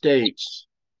she states,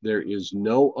 there is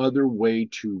no other way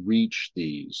to reach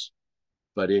these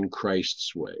but in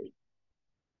Christ's way.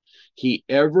 He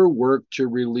ever worked to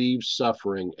relieve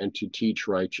suffering and to teach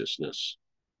righteousness.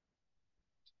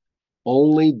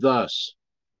 Only thus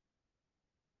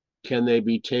can they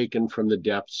be taken from the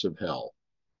depths of hell.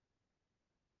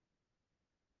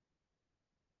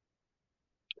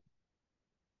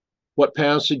 What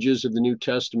passages of the New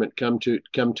Testament come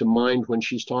to mind when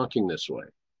she's talking this way?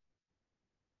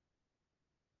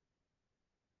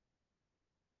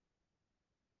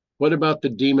 What about the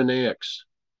demoniacs?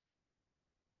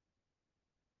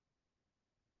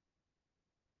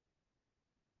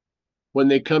 When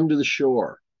they come to the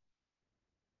shore,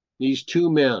 these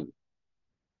two men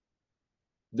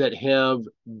that have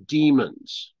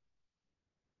demons,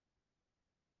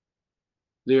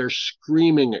 they are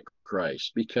screaming at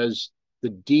Christ because the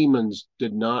demons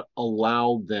did not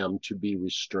allow them to be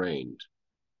restrained.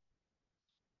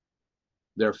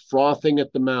 They're frothing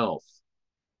at the mouth,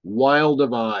 wild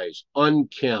of eyes,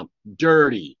 unkempt,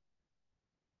 dirty.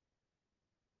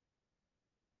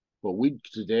 What we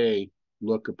today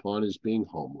look upon as being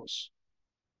homeless.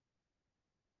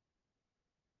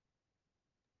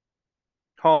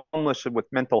 Homeless with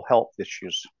mental health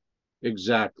issues.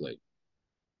 Exactly.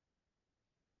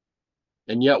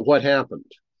 And yet what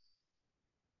happened?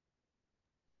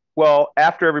 Well,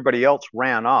 after everybody else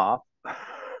ran off,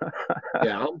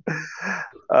 Yeah.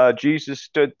 Jesus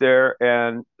stood there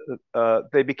and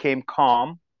they became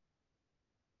calm.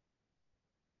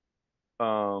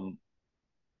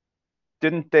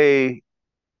 Didn't they?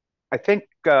 I think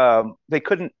they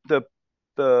couldn't.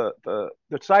 The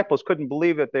disciples couldn't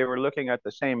believe that they were looking at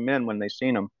the same men when they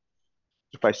seen them.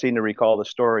 If I seem to recall the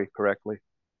story correctly.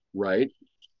 Right.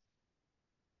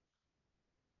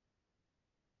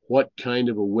 What kind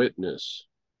of a witness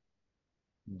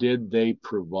did they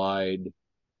provide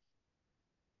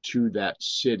to that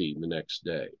city the next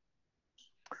day?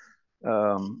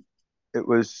 It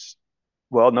was,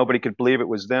 well, nobody could believe it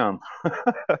was them.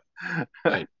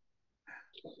 Right.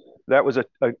 That was a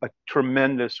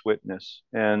tremendous witness.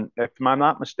 And if I'm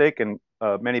not mistaken,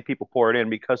 many people poured in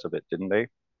because of it, didn't they?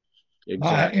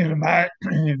 Exactly.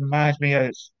 It reminds me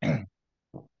of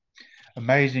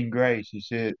Amazing Grace. He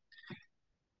said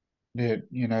that,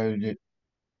 that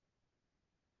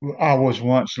I was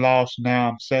once lost, now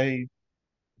I'm saved.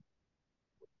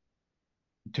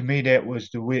 To me, that was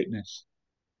the witness.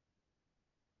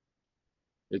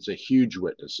 It's a huge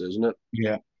witness, isn't it?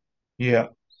 Yeah, yeah.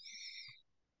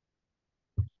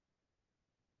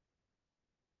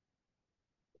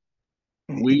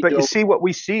 But you see what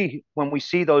we see when we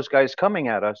see those guys coming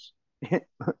at us.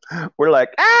 We're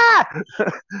like,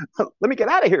 let me get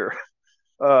out of here.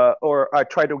 Or I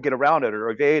try to get around it or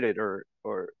evade it,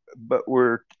 but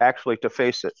we're actually to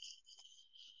face it.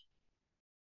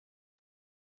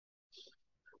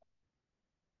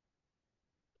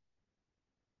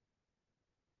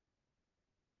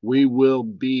 We will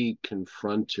be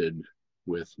confronted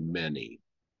with many.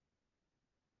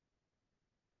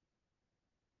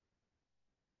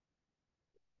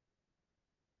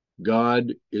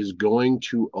 God is going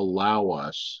to allow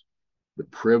us the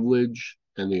privilege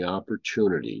and the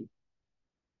opportunity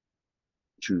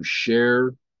to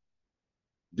share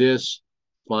this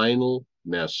final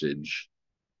message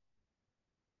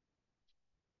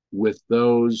with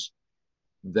those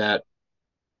that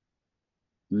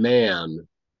man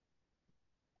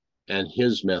and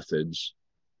his methods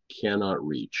cannot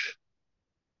reach.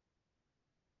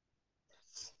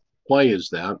 Why is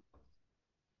that?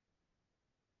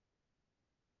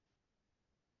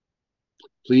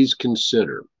 Please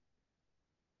consider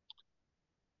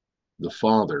the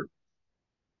Father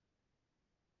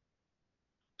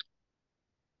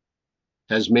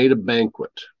has made a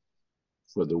banquet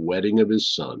for the wedding of his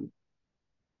Son.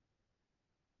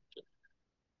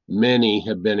 Many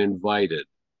have been invited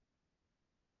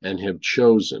and have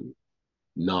chosen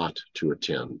not to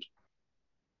attend.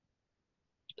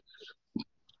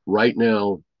 Right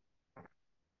now,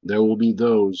 there will be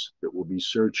those that will be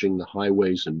searching the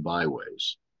highways and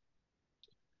byways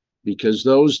because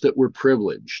those that were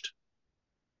privileged,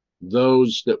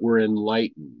 those that were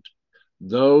enlightened,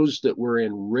 those that were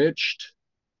enriched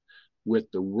with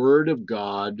the word of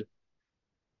God,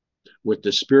 with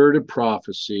the spirit of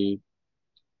prophecy,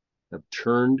 have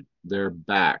turned their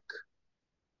back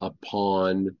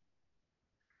upon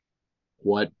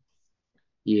what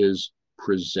is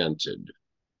presented.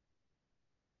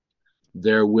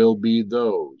 There will be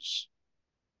those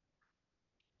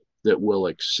that will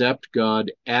accept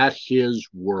God at his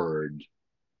word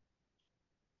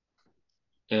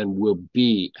and will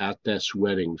be at this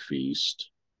wedding feast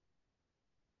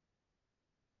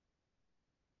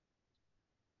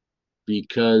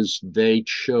because they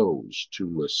chose to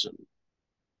listen.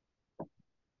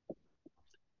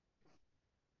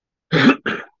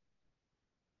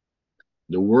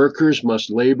 The workers must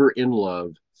labor in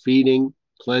love, feeding,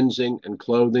 cleansing, and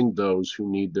clothing those who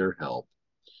need their help.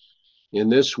 In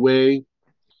this way,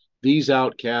 these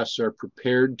outcasts are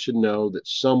prepared to know that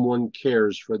someone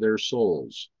cares for their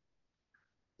souls.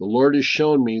 The Lord has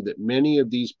shown me that many of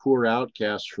these poor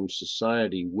outcasts from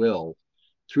society will,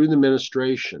 through the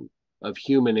ministration of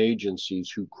human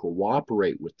agencies who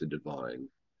cooperate with the divine,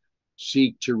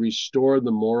 seek to restore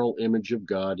the moral image of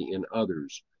God in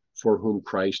others for whom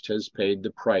Christ has paid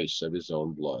the price of his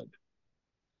own blood.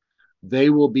 They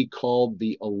will be called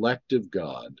the elect of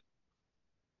God,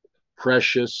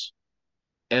 precious,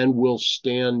 and will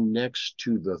stand next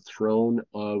to the throne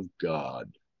of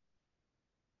God.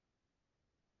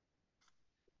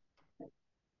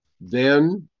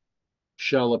 Then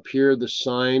shall appear the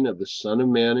sign of the Son of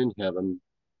Man in heaven,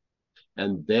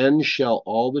 and then shall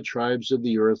all the tribes of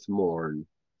the earth mourn,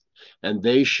 and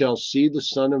they shall see the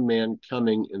Son of Man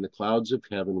coming in the clouds of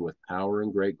heaven with power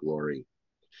and great glory.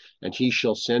 And he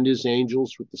shall send his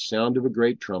angels with the sound of a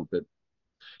great trumpet,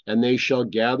 and they shall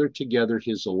gather together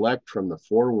his elect from the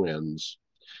four winds,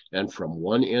 and from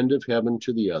one end of heaven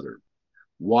to the other.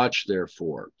 Watch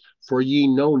therefore, for ye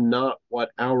know not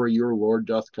what hour your Lord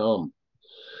doth come.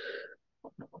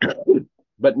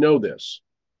 But know this,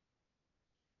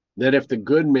 that if the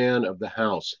good man of the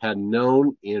house had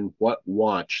known in what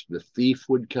watch the thief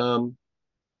would come,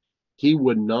 he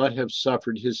would not have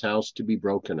suffered his house to be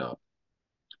broken up.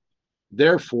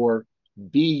 Therefore,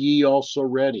 be ye also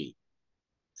ready,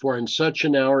 for in such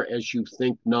an hour as you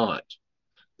think not,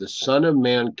 the Son of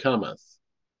Man cometh.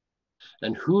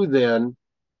 And who then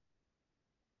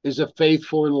is a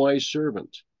faithful and wise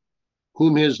servant,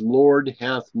 whom his Lord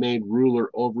hath made ruler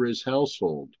over his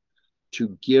household,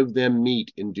 to give them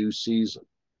meat in due season?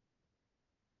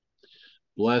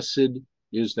 Blessed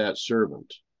is that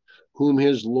servant, whom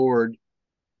his Lord,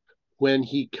 when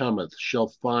he cometh, shall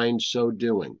find so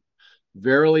doing.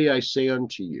 Verily I say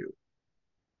unto you,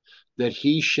 that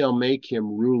he shall make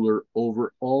him ruler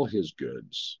over all his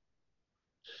goods.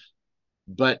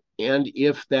 And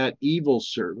if that evil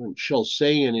servant shall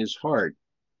say in his heart,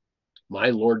 my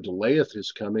Lord delayeth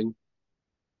his coming,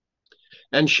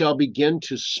 and shall begin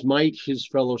to smite his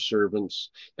fellow servants,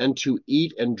 and to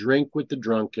eat and drink with the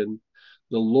drunken,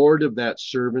 the Lord of that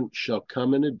servant shall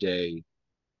come in a day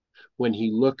when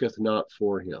he looketh not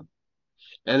for him,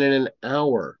 and in an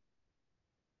hour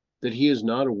that he is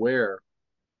not aware,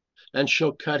 and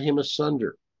shall cut him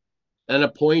asunder, and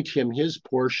appoint him his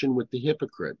portion with the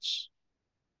hypocrites.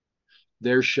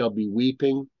 There shall be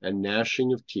weeping and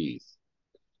gnashing of teeth.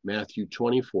 Matthew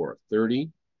 24,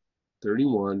 30,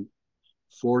 31,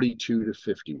 42 to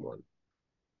 51.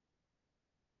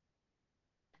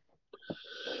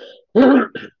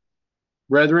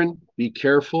 Brethren, be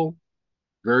careful,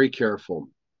 very careful.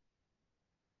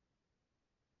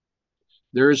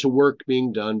 There is a work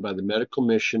being done by the medical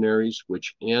missionaries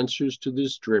which answers to the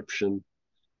description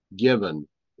given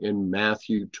in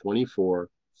Matthew 24,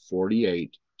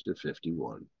 48 to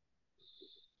 51.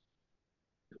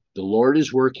 The Lord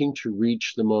is working to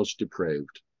reach the most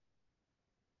depraved.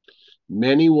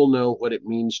 Many will know what it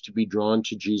means to be drawn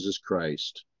to Jesus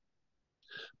Christ,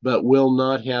 but will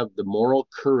not have the moral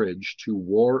courage to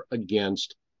war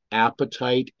against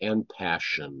appetite and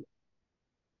passion.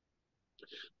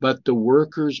 But the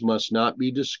workers must not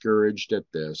be discouraged at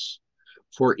this,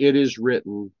 for it is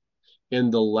written, in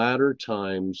the latter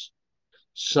times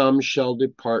some shall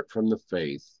depart from the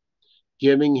faith,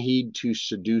 giving heed to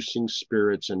seducing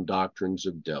spirits and doctrines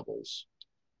of devils.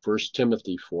 1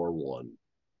 Timothy 4:1.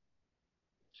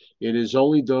 It is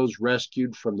only those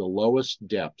rescued from the lowest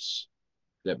depths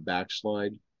that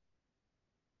backslide.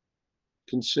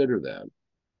 Consider that.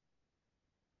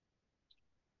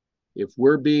 If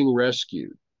we're being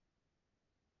rescued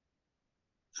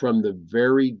from the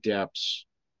very depths,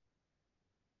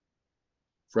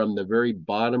 from the very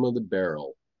bottom of the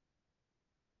barrel,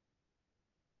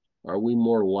 Are we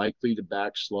more likely to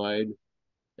backslide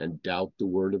and doubt the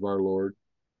word of our Lord?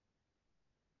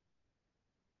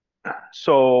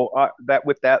 So that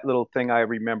with that little thing, I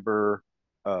remember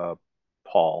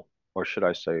Paul, or should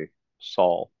I say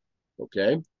Saul,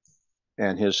 Okay.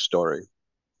 and his story.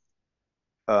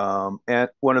 And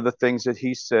one of the things that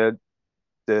he said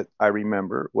that I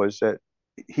remember was that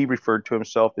he referred to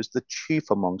himself as the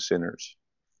chief among sinners.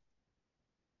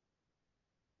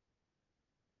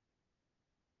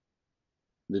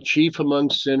 The chief among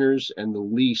sinners and the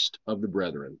least of the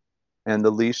brethren. And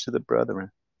the least of the brethren.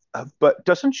 But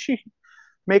doesn't she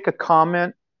make a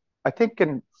comment, I think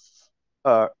in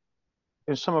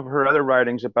some of her other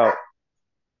writings about,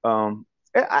 no,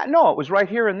 it was right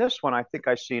here in this one, I think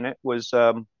I seen it, was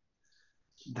that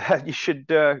you should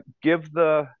give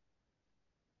the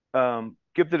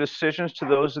decisions to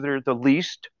those that are the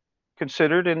least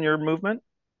considered in your movement.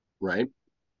 Right.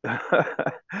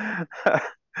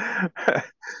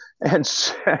 and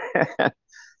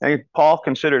and Paul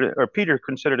considered, or Peter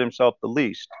considered himself the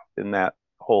least in that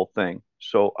whole thing.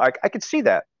 So I could see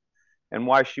that and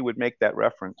why she would make that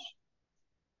reference.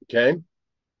 Okay.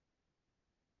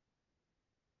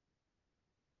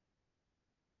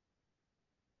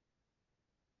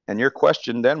 And your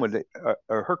question then would,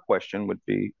 or her question would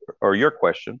be, or your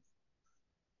question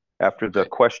after the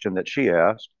question that she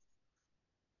asked.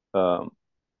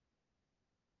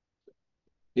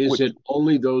 Is it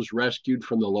only those rescued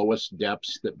from the lowest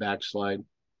depths that backslide?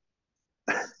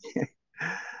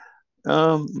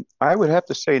 I would have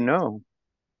to say no.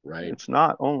 Right. It's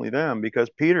not only them, because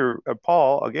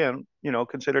Paul, again,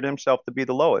 considered himself to be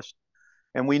the lowest,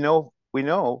 and we know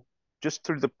just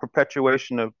through the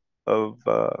perpetuation of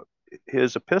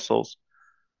his epistles,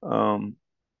 and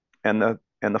the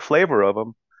flavor of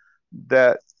them,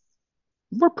 that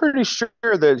we're pretty sure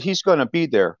that he's going to be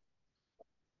there.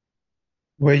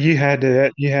 Well, you had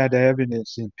the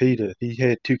evidence in Peter. He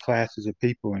had two classes of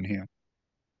people in him.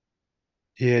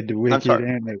 He had the wicked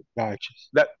and the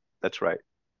righteous. That's right.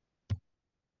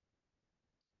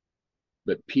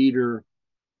 But Peter,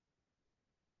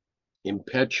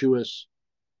 impetuous,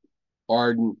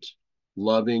 ardent,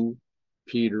 loving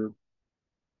Peter,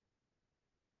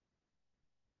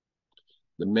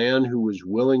 the man who was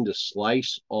willing to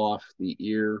slice off the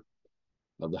ear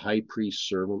of the high priest's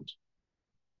servant,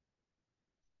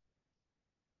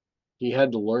 he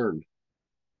had to learn.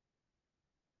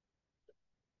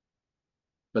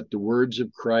 But the words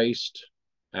of Christ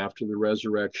after the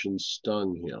resurrection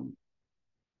stung him.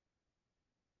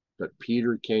 But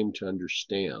Peter came to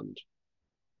understand.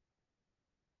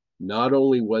 Not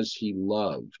only was he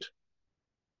loved,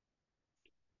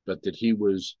 but that he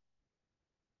was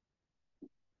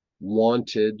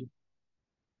wanted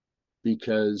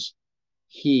because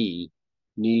he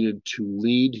needed to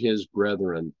lead his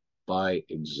brethren by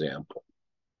example.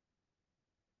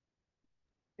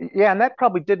 Yeah, and that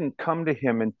probably didn't come to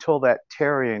him until that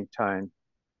tarrying time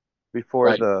before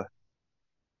Right.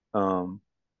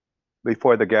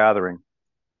 Before the gathering.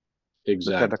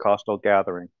 Exactly. The Pentecostal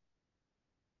gathering.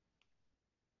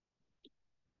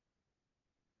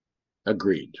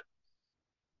 Agreed.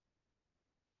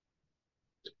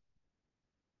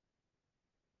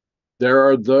 There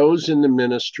are those in the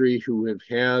ministry who have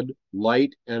had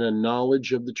light and a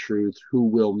knowledge of the truth who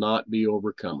will not be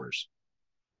overcomers.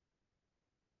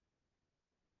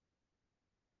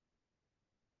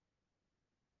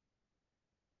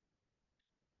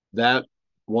 That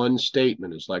one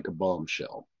statement is like a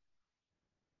bombshell.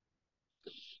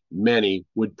 Many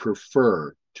would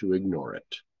prefer to ignore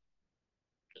it.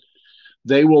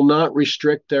 They will not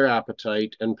restrict their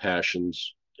appetite and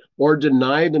passions or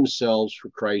deny themselves for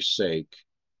Christ's sake.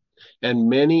 And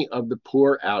many of the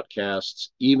poor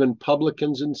outcasts, even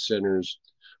publicans and sinners,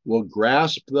 will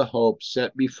grasp the hope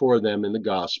set before them in the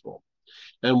gospel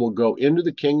and will go into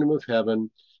the kingdom of heaven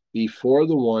before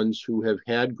the ones who have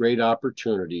had great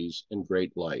opportunities and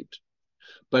great light,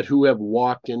 but who have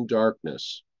walked in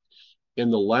darkness.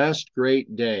 In the last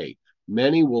great day,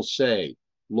 many will say,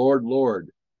 Lord,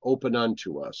 Lord, open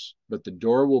unto us, but the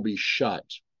door will be shut,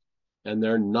 and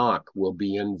their knock will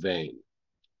be in vain.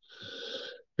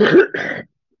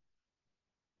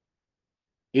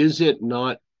 Is it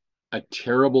not a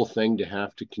terrible thing to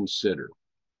have to consider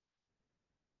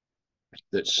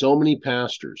that so many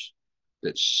pastors,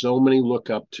 that so many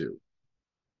look up to,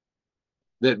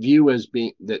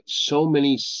 that so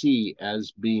many see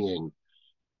as being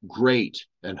great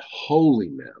and holy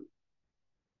men,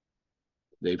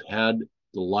 they've had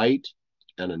the light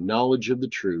and a knowledge of the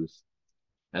truth,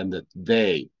 and that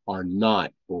they are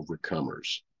not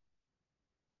overcomers?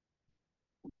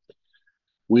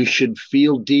 We should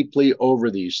feel deeply over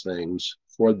these things,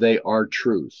 for they are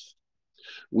truth.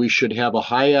 We should have a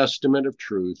high estimate of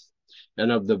truth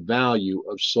and of the value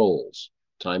of souls.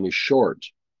 Time is short,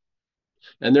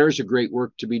 and there is a great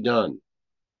work to be done.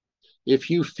 If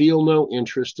you feel no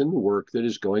interest in the work that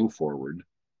is going forward,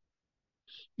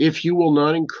 if you will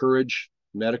not encourage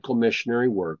medical missionary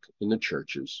work in the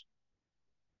churches,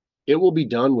 it will be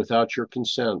done without your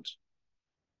consent,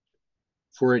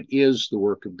 for it is the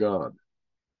work of God,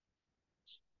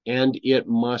 and it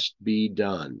must be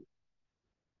done.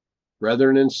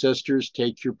 Brethren and sisters,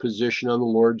 take your position on the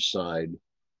Lord's side,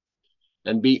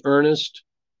 and be earnest,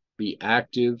 be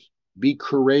active, be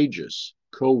courageous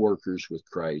co-workers with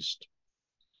Christ,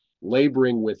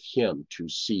 laboring with him to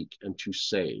seek and to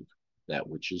save that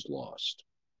which is lost.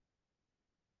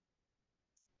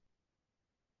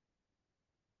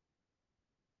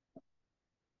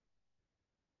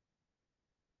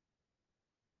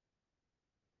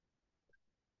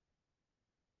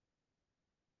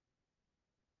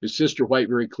 Is Sister White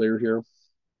very clear here?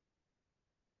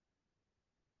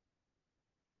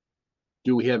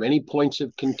 Do we have any points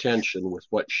of contention with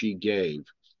what she gave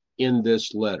in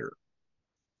this letter?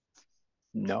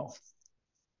 No,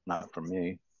 not for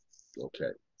me.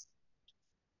 Okay.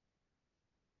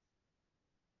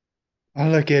 I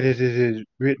look at it as it is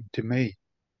written to me,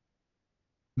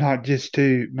 not just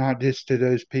to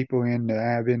those people in the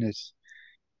Adventist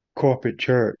corporate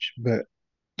church, but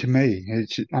to me.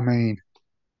 I mean,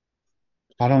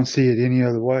 I don't see it any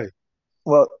other way.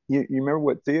 Well, you remember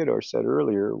what Theodore said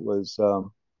earlier was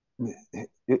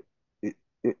it,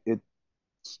 it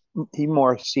he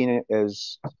more seen it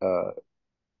as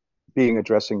being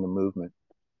addressing the movement,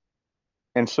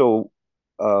 and so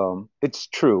it's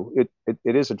true. It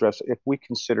is addressed if we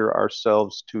consider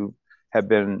ourselves to have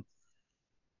been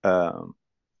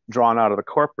drawn out of the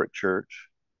corporate church,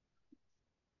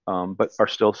 but are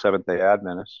still Seventh-day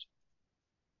Adventists.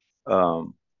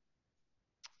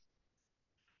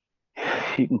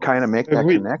 You can kind of make that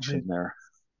connection there.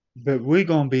 But we're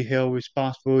going to be held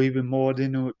responsible even more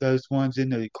than those ones in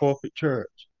the corporate church,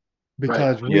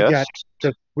 because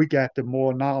right. we got the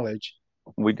more knowledge.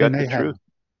 We got the truth.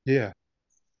 Yeah.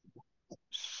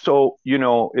 So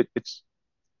it's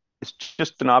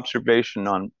just an observation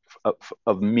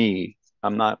of me.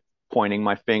 I'm not pointing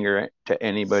my finger to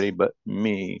anybody but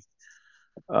me.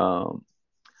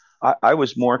 I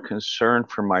was more concerned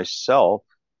for myself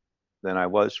than I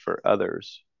was for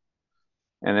others.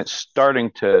 And it's starting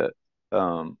to,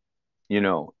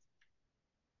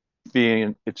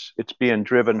 it's being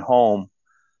driven home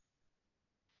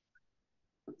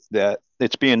that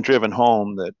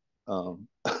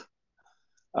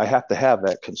I have to have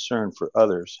that concern for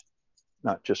others,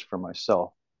 not just for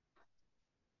myself,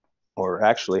 or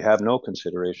actually have no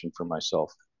consideration for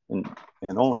myself and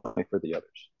only for the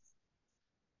others.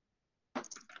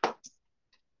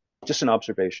 Just an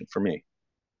observation for me.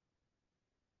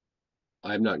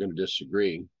 I'm not going to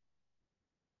disagree.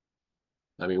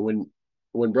 I mean,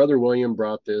 when Brother William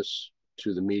brought this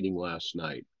to the meeting last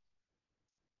night,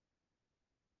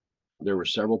 there were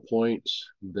several points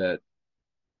that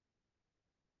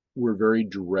were very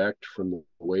direct from the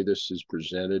way this is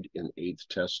presented in Eighth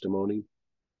Testimony.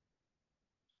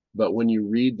 But when you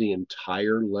read the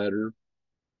entire letter,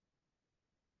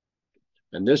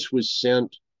 and this was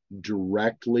sent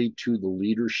directly to the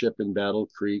leadership in Battle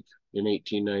Creek in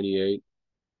 1898,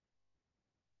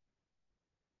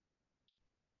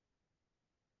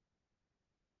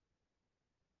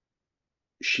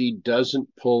 she doesn't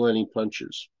pull any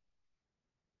punches.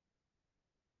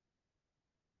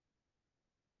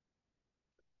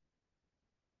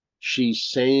 She's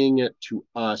saying it to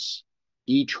us,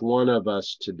 each one of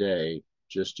us today,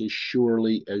 just as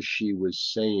surely as she was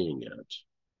saying it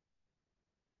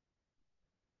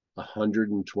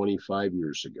 125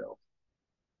 years ago.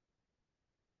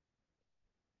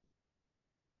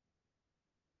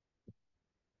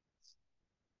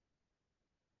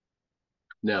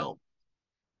 Now,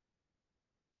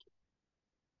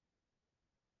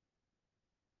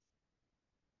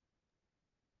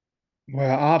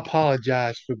 well, I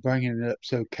apologize for bringing it up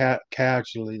so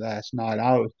casually last night.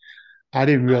 I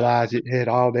didn't realize it had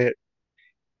all that.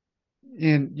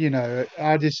 And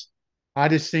I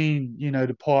just seen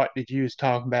the part that you was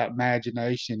talking about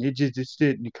imagination. It just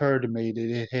didn't occur to me that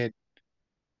it had.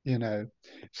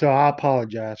 So I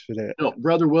apologize for that. No,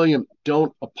 Brother William,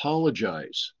 don't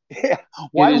apologize. Yeah,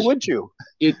 why would you?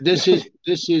 This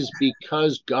is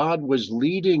because God was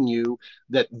leading you,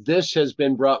 that this has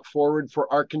been brought forward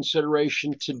for our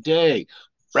consideration today.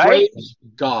 Right? Praise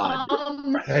God.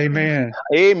 Amen.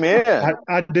 Amen.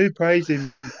 I do praise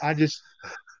him.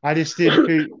 I just didn't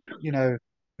feel, you know.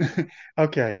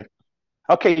 Okay,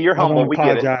 Okay, you're I humble. won't We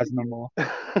get apologize no more.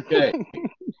 Okay.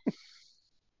 it.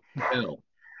 Now,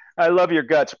 I love your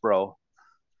guts, bro.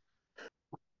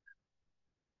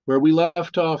 where we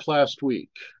left off last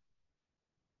week,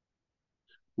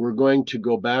 we're going to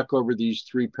go back over these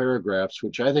 3 paragraphs,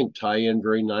 which I think tie in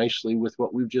very nicely with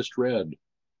what we've just read.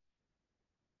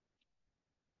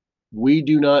 We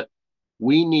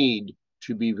need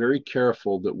to be very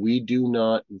careful that we do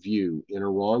not view in a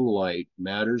wrong light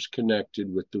matters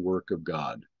connected with the work of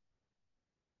God.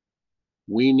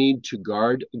 We need to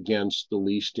guard against the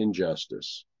least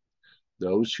injustice.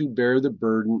 Those who bear the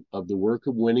burden of the work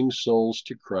of winning souls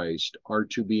to Christ are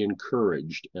to be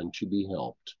encouraged and to be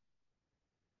helped.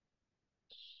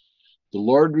 The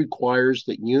Lord requires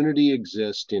that unity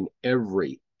exist in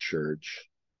every church,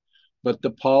 but the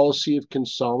policy of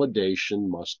consolidation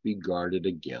must be guarded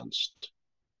against.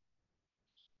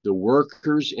 The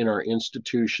workers in our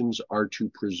institutions are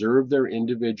to preserve their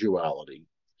individuality.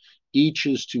 Each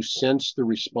is to sense the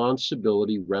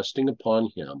responsibility resting upon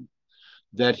him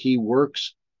that he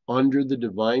works under the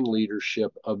divine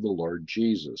leadership of the Lord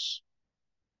Jesus.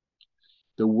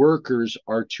 The workers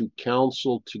are to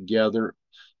counsel together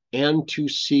and to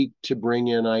seek to bring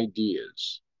in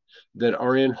ideas that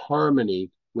are in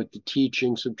harmony with the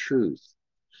teachings of truth,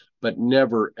 but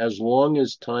never, as long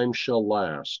as time shall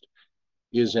last,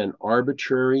 is an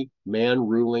arbitrary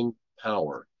man-ruling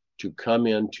power to come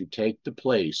in to take the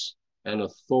place and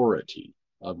authority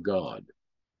of God.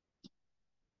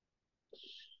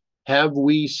 Have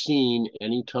we seen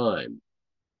any time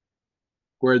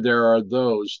where there are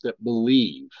those that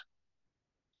believe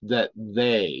that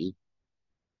they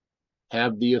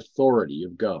have the authority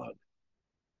of God?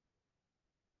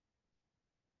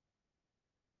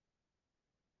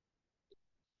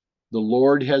 The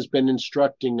Lord has been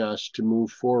instructing us to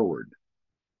move forward.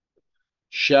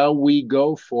 Shall we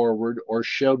go forward or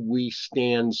should we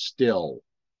stand still?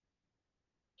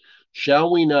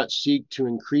 Shall we not seek to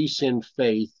increase in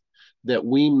faith that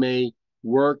we may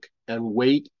work and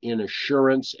wait in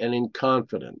assurance and in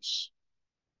confidence?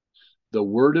 The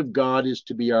Word of God is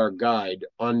to be our guide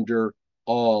under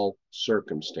all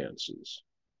circumstances.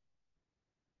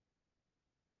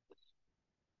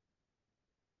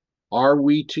 Are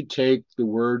we to take the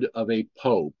word of a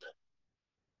pope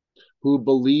who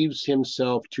believes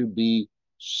himself to be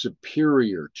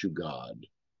superior to God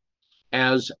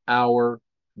as our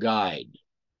guide?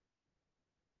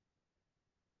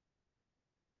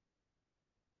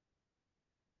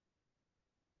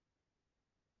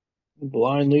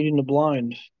 Blind leading the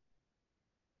blind.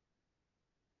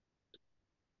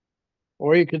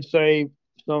 Or you could say,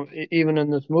 even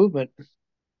in this movement,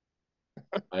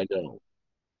 I know.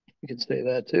 you could say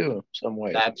that too, in some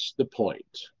way. That's the point.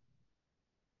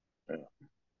 Yeah.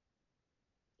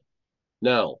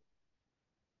 Now,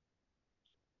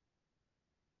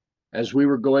 as we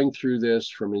were going through this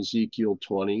from Ezekiel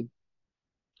 20,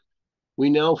 we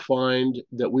now find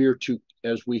that we are to,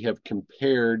 as we have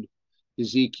compared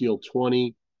Ezekiel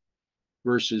 20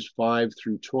 verses 5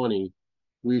 through 20,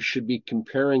 we should be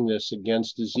comparing this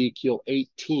against Ezekiel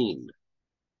 18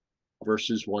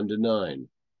 verses 1 to 9.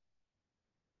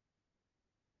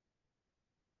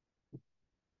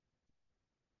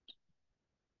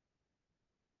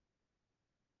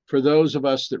 For those of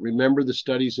us that remember the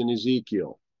studies in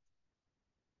Ezekiel,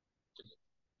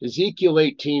 Ezekiel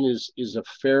 18 is a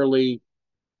fairly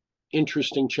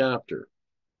interesting chapter.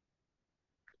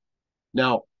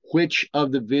 Now, which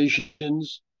of the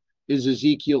visions is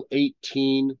Ezekiel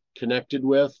 18 connected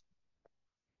with?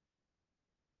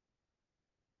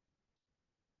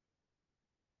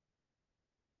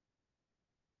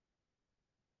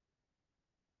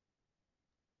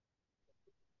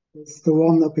 It's the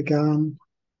one that began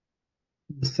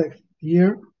the 6th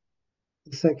year,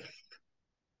 the 6th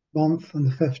month,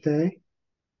 and the 5th day.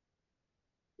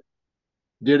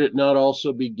 Did it not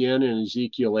also begin in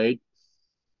Ezekiel 8?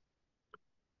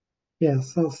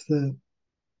 Yes, that's the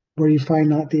where you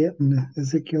find that date in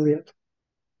Ezekiel 8,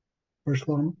 verse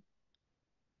 1.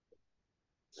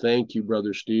 Thank you,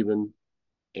 Brother Stephen.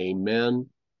 Amen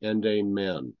and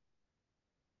amen.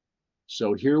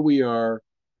 So here we are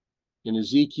in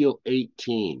Ezekiel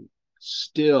 18,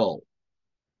 still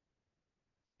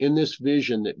in this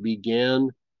vision that began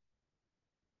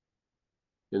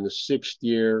in the 6th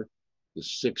year, the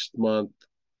 6th month,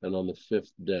 and on the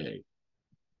 5th day.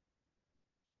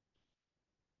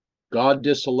 God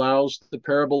disallows the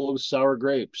parable of sour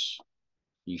grapes.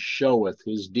 He showeth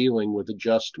his dealing with a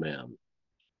just man,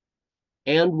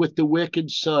 and with the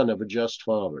wicked son of a just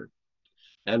father,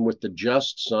 and with the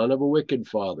just son of a wicked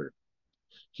father.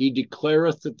 He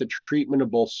declareth that the treatment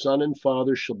of both son and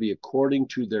father shall be according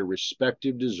to their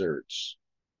respective deserts.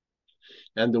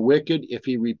 And the wicked, if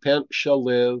he repent, shall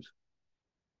live.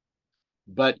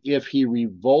 But if he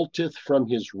revolteth from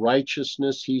his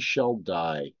righteousness, he shall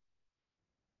die.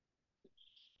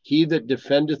 He that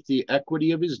defendeth the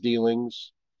equity of his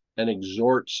dealings and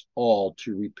exhorts all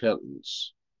to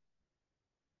repentance.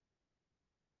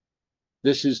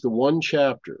 This is the one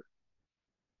chapter,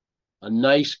 a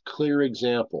nice, clear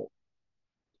example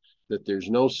that there's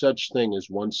no such thing as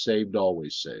once saved,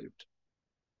 always saved.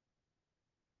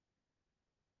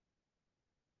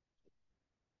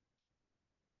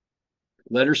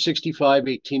 Letter 65,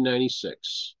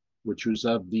 1896, which was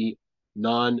of the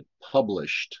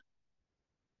non-published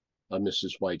of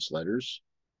Mrs. White's letters.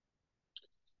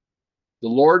 The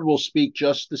Lord will speak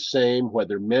just the same,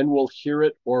 whether men will hear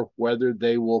it or whether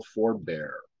they will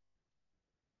forbear.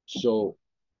 So,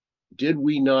 did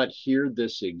we not hear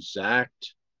this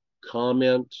exact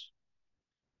comment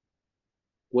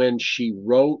when she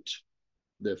wrote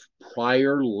the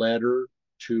prior letter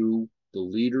to the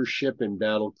leadership in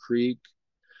Battle Creek,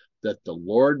 that the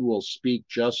Lord will speak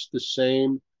just the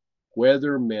same,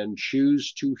 whether men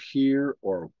choose to hear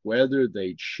or whether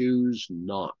they choose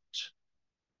not?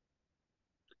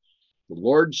 The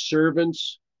Lord's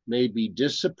servants may be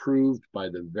disapproved by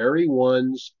the very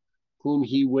ones whom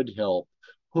he would help,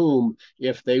 whom,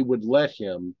 if they would let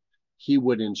him, he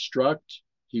would instruct,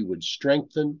 he would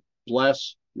strengthen,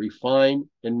 bless, refine,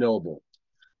 ennoble.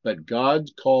 But God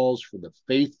calls for the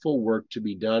faithful work to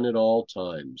be done at all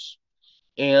times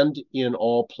and in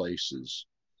all places.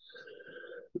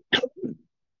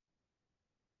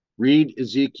 Read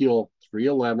Ezekiel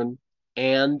 3:11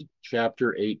 and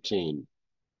chapter 18.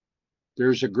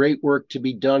 There's a great work to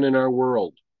be done in our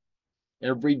world.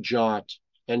 Every jot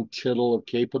and tittle of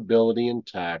capability and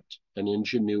tact and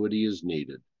ingenuity is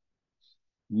needed.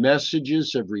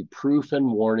 Messages of reproof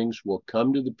and warnings will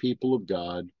come to the people of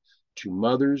God, to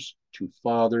mothers, to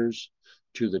fathers,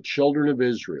 to the children of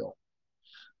Israel,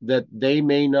 that they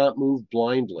may not move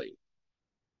blindly.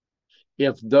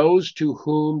 If those to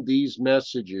whom these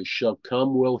messages shall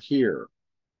come will hear,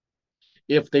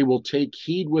 if they will take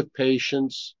heed with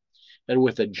patience and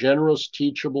with a generous,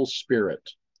 teachable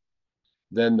spirit,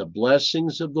 then the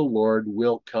blessings of the Lord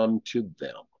will come to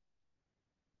them.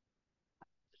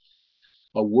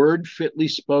 A word fitly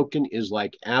spoken is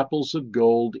like apples of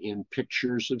gold in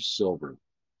pictures of silver.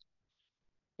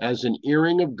 As an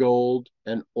earring of gold,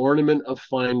 an ornament of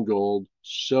fine gold,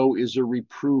 so is a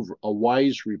reprover, a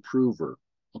wise reprover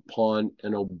upon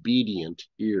an obedient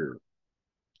ear.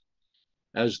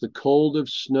 As the cold of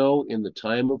snow in the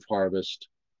time of harvest,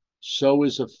 so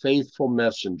is a faithful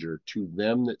messenger to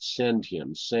them that send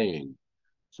him, saying,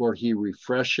 for he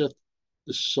refresheth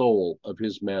the soul of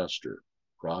his master.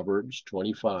 Proverbs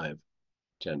 25,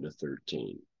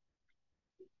 10-13.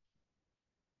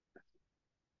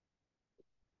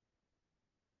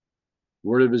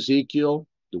 Word of Ezekiel,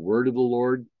 the word of the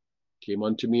Lord came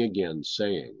unto me again,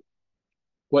 saying,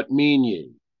 what mean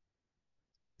ye,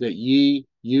 that ye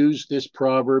use this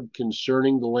proverb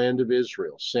concerning the land of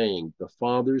Israel, saying, the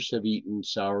fathers have eaten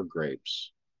sour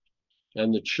grapes,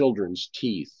 and the children's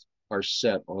teeth are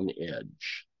set on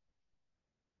edge?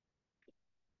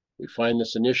 We find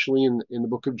this initially in the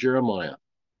book of Jeremiah,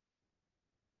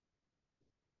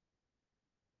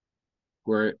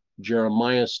 where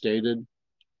Jeremiah stated,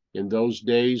 in those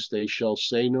days they shall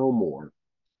say no more,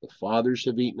 the fathers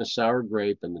have eaten a sour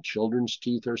grape, and the children's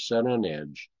teeth are set on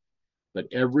edge. But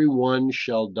every one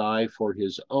shall die for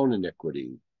his own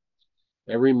iniquity.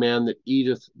 Every man that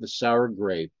eateth the sour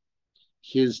grape,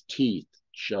 his teeth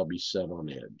shall be set on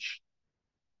edge.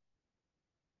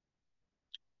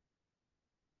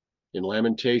 In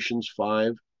Lamentations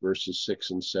 5, verses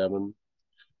 6 and 7,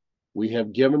 we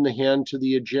have given the hand to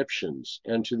the Egyptians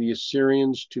and to the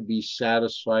Assyrians to be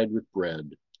satisfied with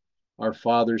bread. Our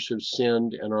fathers have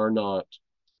sinned and are not,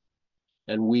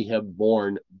 and we have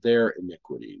borne their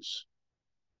iniquities.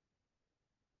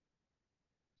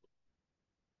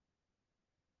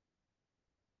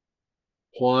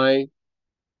 Why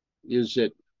is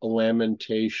it a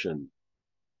lamentation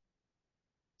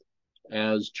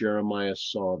as Jeremiah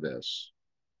saw this?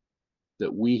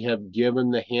 That we have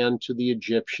given the hand to the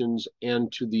Egyptians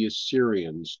and to the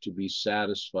Assyrians to be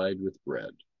satisfied with bread.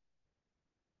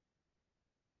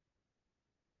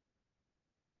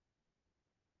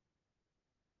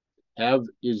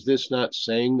 Is this not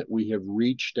saying that we have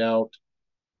reached out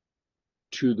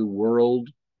to the world,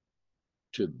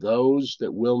 to those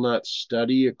that will not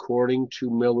study according to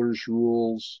Miller's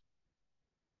rules?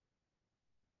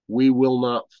 we will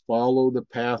not follow the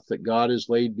path that God has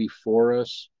laid before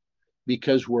us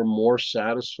because we're more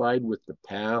satisfied with the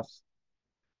path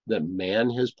that man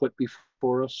has put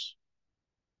before us?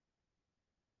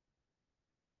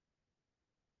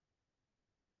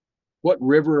 What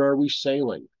river are we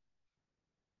sailing?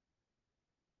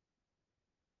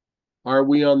 Are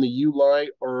we on the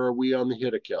Uli or are we on the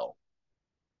Hiddekel?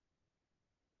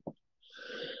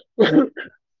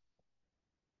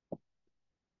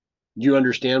 Do you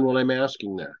understand what I'm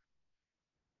asking there?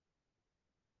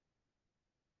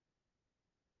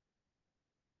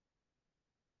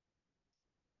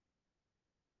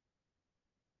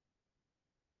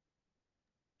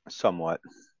 Somewhat.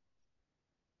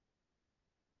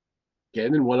 Okay,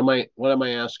 then what am I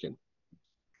asking?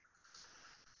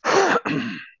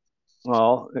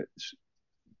 Well,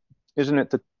 isn't it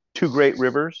the two great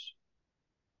rivers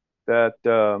that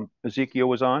Ezekiel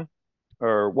was on,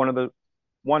 or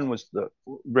one was the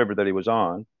river that he was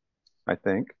on, I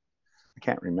think. I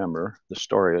can't remember the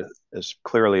story as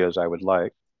clearly as I would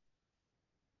like.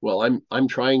 Well, I'm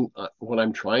trying. What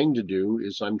I'm trying to do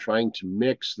is I'm trying to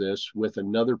mix this with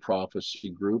another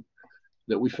prophecy group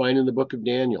that we find in the book of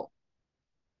Daniel.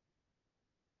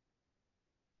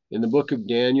 In the book of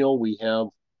Daniel, we have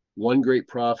one great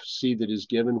prophecy that is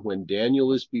given when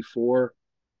Daniel is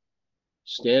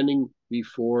standing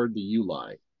before the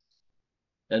Uli.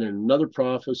 And in another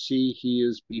prophecy, he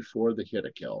is before the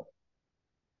Hiddekel.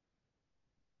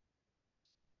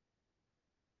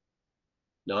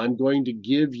 Now I'm going to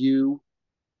give you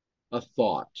a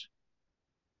thought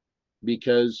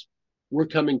because we're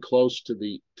coming close to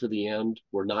the end.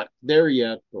 We're not there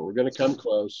yet, but we're going to come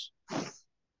close.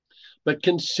 But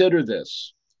consider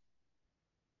this.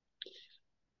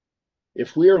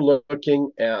 If we are looking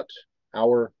at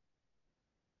our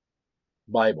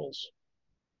Bibles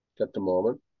at the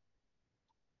moment,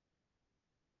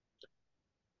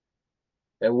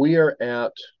 and we are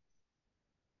at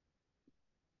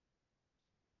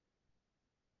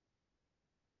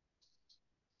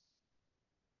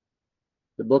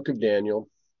the book of Daniel,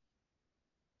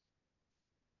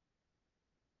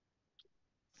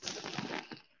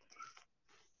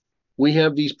 we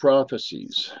have these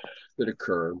prophecies that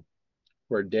occur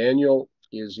where Daniel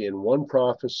is in one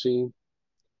prophecy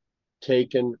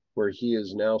taken where he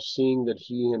is now seeing that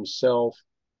he himself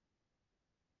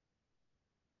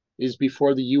is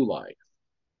before the Uli.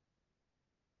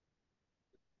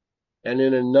 And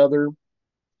in another,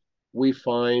 we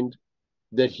find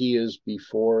that he is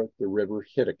before the river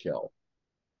Hiddekel.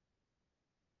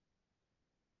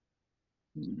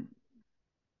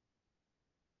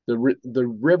 The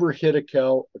river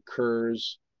Hiddekel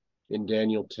occurs in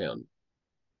Daniel 10.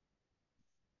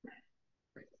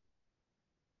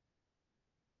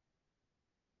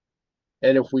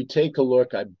 And if we take a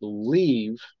look, I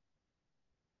believe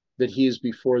that he is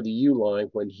before the Uli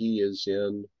when he is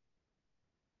in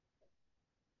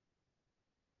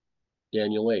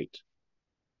Daniel 8.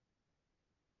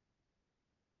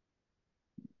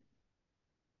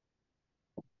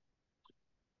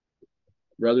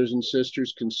 Brothers and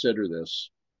sisters, consider this.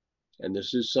 And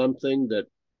this is something that,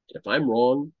 if I'm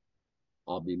wrong,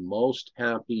 I'll be most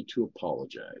happy to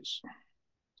apologize.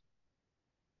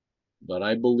 But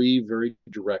I believe very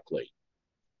directly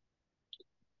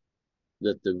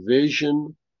that the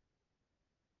vision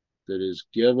that is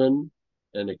given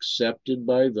and accepted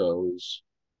by those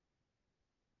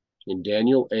in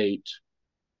Daniel 8,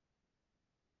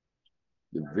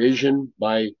 the vision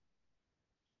by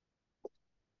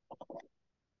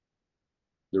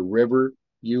the river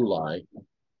Uli,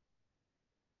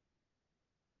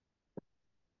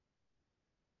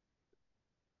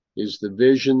 is the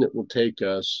vision that will take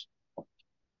us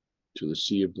to the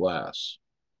Sea of Glass.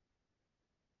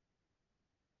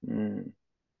 And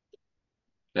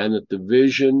that the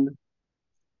vision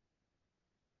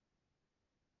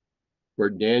where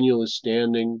Daniel is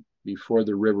standing before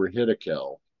the river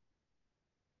Hiddekel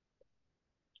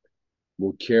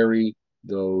will carry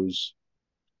those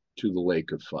to the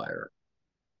lake of fire.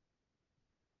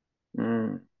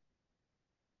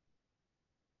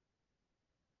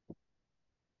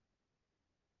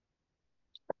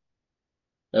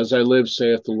 As I live,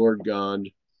 saith the Lord God,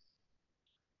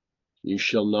 you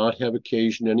shall not have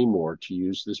occasion any more to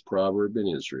use this proverb in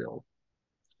Israel.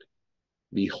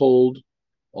 Behold,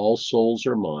 all souls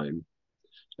are mine,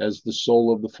 as the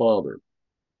soul of the Father.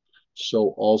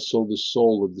 So also the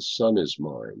soul of the Son is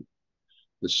mine.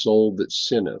 The soul that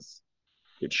sinneth,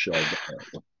 it shall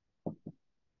die.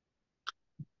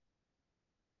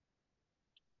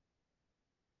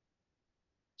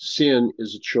 Sin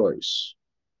is a choice.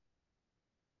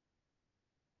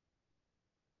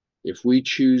 If we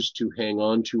choose to hang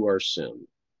on to our sin,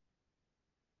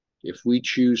 if we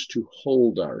choose to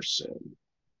hold our sin,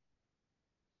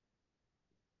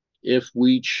 if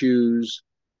we choose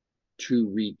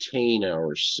to retain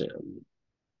our sin,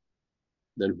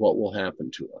 then what will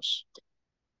happen to us?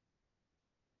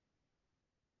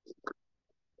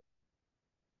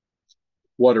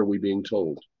 What are we being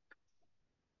told?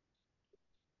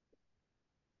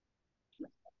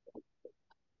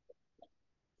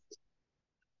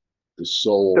 The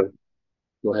soul,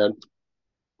 go ahead.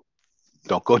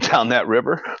 Don't go down that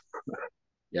river.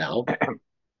 Yeah.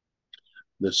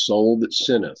 The soul that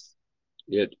sinneth,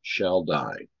 it shall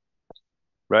die.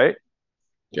 Right?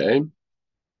 Okay?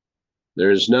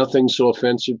 There is nothing so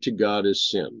offensive to God as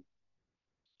sin.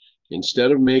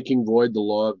 Instead of making void the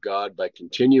law of God by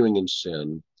continuing in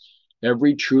sin,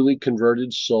 every truly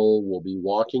converted soul will be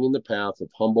walking in the path of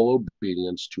humble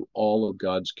obedience to all of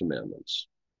God's commandments.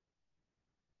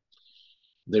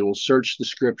 They will search the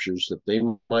scriptures that they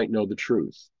might know the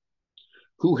truth.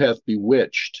 Who hath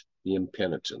bewitched the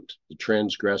impenitent, the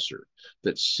transgressor,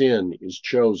 that sin is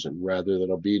chosen rather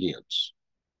than obedience?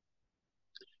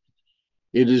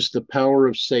 It is the power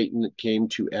of Satan that came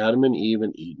to Adam and Eve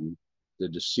in Eden, the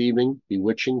deceiving,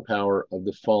 bewitching power of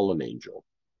the fallen angel.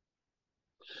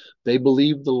 They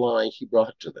believed the lie he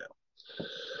brought to them.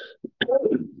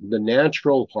 The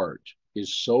natural heart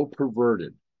is so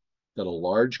perverted that a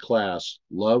large class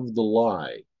love the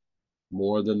lie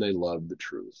more than they love the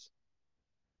truth.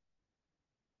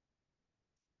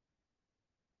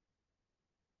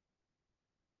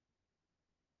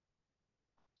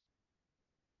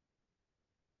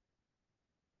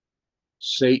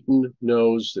 Satan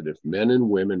knows that if men and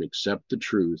women accept the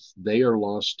truth, they are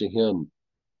lost to him.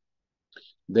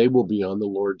 They will be on the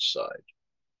Lord's side.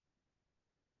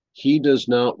 He does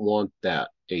not want that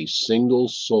a single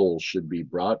soul should be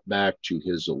brought back to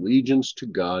his allegiance to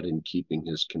God in keeping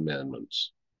his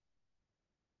commandments.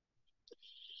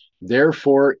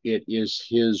 Therefore, it is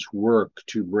his work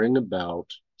to bring about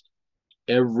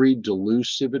every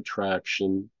delusive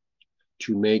attraction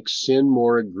to make sin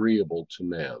more agreeable to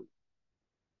man.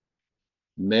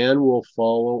 Man will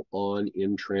follow on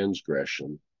in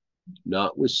transgression,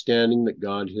 notwithstanding that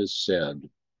God has said,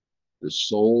 the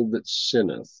soul that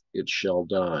sinneth, it shall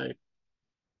die.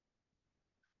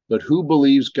 But who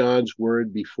believes God's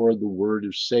word before the word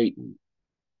of Satan?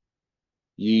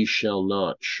 Ye shall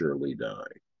not surely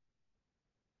die.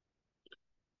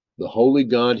 The holy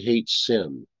God hates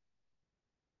sin.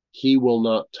 He will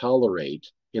not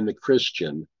tolerate in the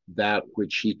Christian that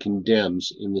which he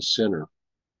condemns in the sinner.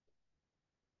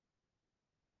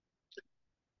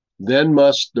 Then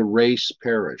must the race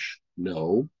perish?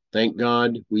 No. Thank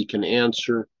God we can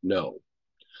answer no.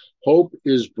 Hope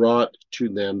is brought to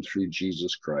them through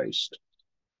Jesus Christ.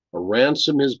 A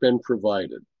ransom has been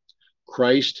provided.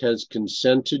 Christ has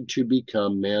consented to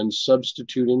become man's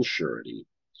substitute and surety.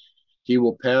 He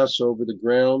will pass over the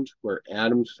ground where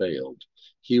Adam failed.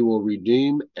 He will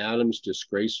redeem Adam's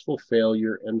disgraceful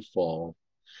failure and fall,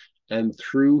 and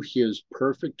through his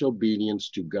perfect obedience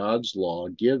to God's law,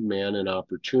 give man an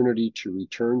opportunity to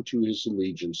return to his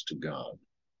allegiance to God.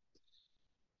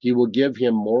 He will give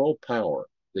him moral power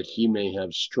that he may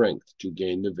have strength to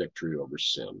gain the victory over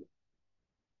sin.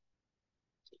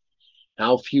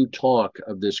 How few talk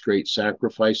of this great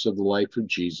sacrifice of the life of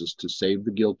Jesus to save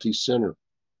the guilty sinner.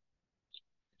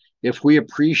 If we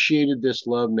appreciated this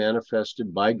love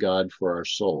manifested by God for our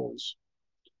souls,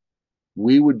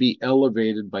 we would be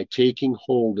elevated by taking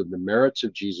hold of the merits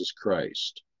of Jesus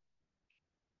Christ.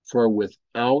 For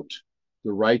without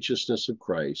the righteousness of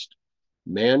Christ,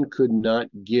 man could not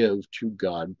give to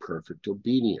God perfect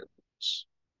obedience.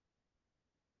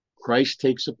 Christ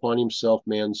takes upon himself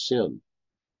man's sin.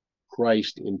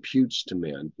 Christ imputes to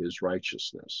man his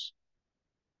righteousness.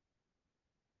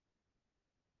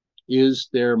 Is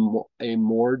there a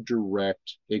more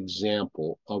direct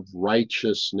example of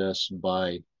righteousness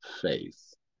by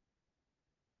faith?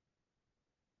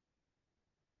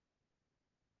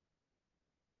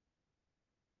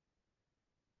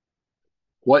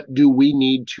 What do we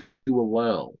need to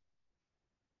allow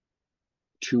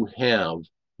to have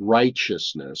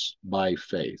righteousness by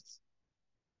faith?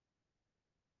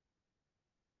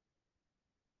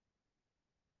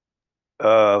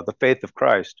 The faith of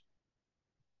Christ.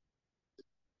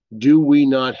 Do we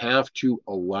not have to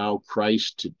allow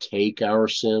Christ to take our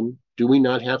sin? Do we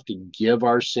not have to give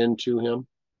our sin to him?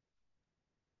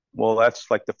 Well, that's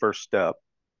like the first step.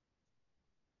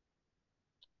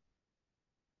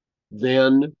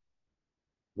 Then,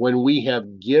 when we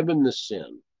have given the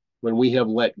sin, when we have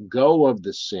let go of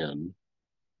the sin,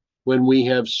 when we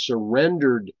have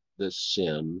surrendered the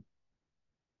sin,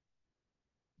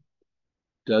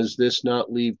 Does this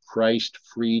not leave Christ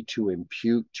free to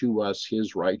impute to us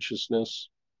his righteousness?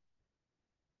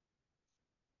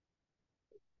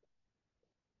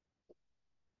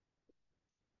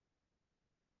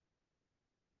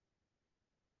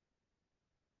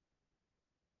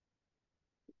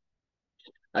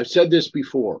 I've said this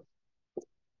before.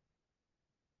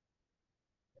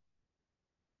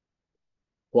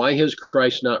 Why has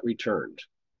Christ not returned?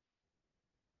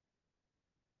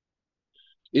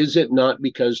 Is it not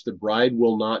because the bride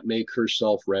will not make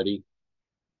herself ready?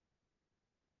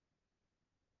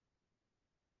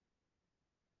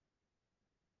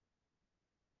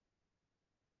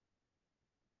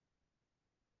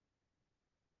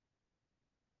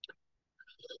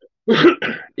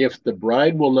 If the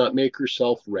bride will not make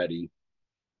herself ready,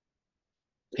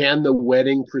 can the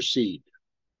wedding proceed?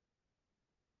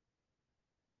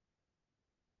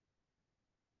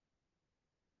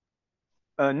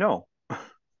 No.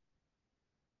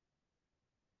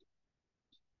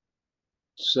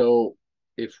 So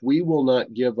if we will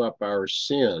not give up our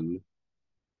sin,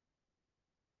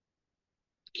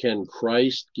 can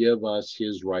Christ give us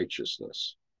his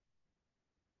righteousness?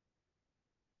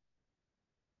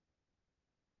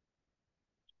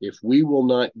 If we will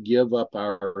not give up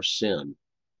our sin,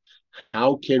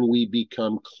 how can we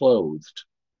become clothed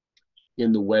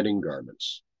in the wedding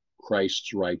garments,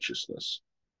 Christ's righteousness?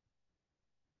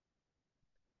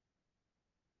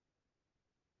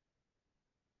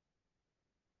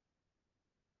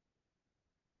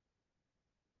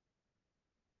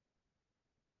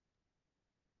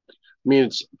 I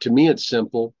mean, to me, it's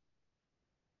simple.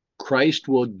 Christ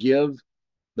will give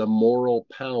the moral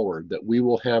power that we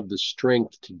will have the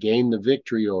strength to gain the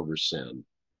victory over sin.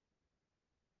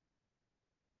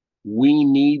 We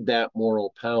need that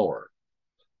moral power.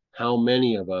 How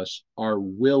many of us are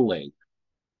willing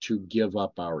to give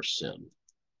up our sin?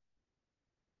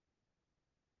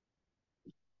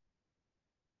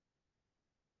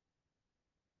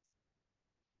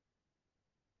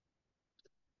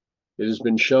 It has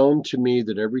been shown to me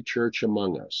that every church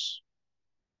among us,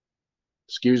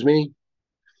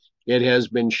 it has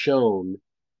been shown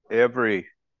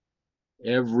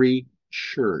Every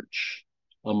church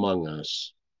among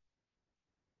us,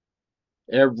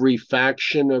 every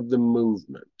faction of the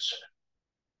movement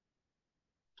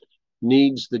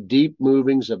needs the deep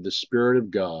movings of the Spirit of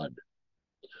God.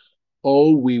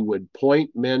 Oh, we would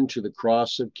point men to the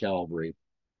cross of Calvary.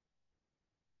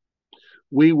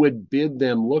 We would bid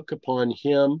them look upon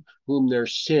him whom their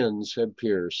sins have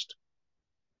pierced.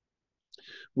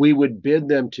 We would bid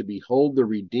them to behold the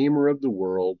Redeemer of the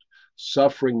world,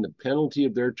 suffering the penalty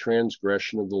of their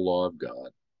transgression of the law of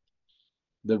God.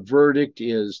 The verdict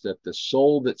is that the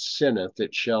soul that sinneth,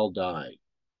 it shall die.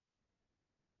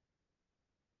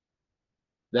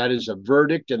 That is a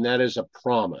verdict, and that is a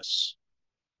promise.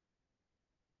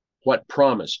 What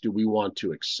promise do we want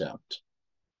to accept?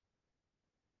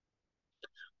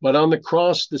 But on the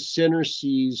cross, the sinner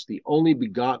sees the only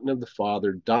begotten of the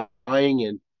Father dying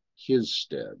in his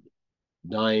stead,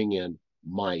 dying in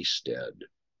my stead,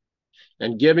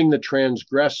 and giving the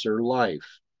transgressor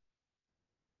life.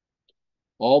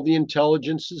 All the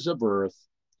intelligences of earth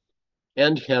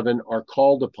and heaven are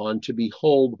called upon to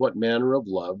behold what manner of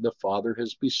love the Father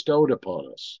has bestowed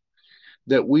upon us,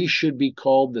 that we should be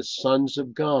called the sons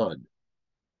of God.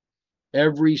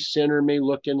 Every sinner may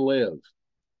look and live.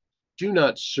 Do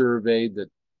not survey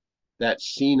that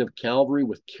scene of Calvary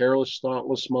with careless,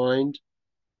 thoughtless mind.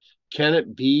 Can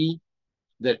it be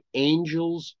that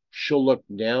angels shall look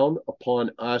down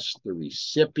upon us, the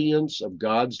recipients of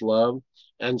God's love,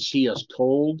 and see us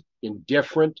cold,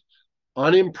 indifferent,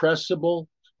 unimpressible,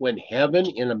 when heaven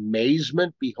in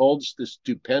amazement beholds the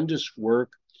stupendous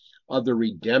work of the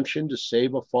redemption to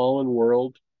save a fallen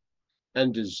world,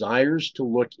 and desires to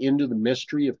look into the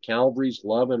mystery of Calvary's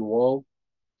love and woe?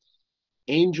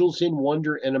 Angels in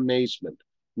wonder and amazement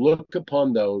look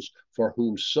upon those for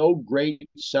whom so great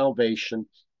salvation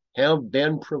have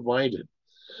been provided,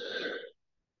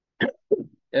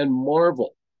 and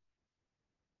marvel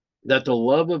that the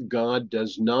love of God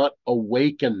does not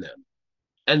awaken them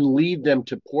and lead them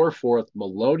to pour forth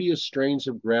melodious strains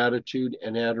of gratitude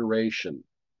and adoration.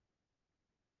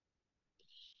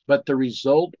 But the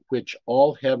result which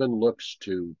all heaven looks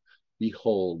to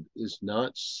behold is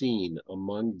not seen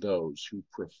among those who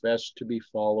profess to be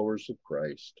followers of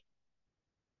Christ.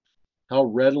 How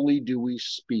readily do we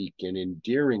speak in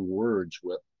endearing words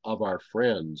of our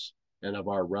friends and of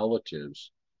our relatives,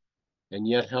 and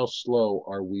yet how slow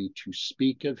are we to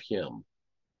speak of him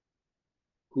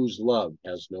whose love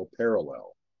has no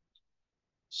parallel,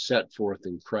 set forth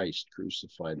in Christ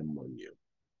crucified among you.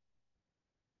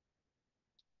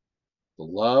 The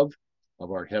love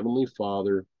of our Heavenly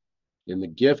Father in the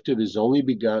gift of his only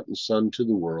begotten Son to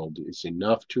the world is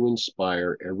enough to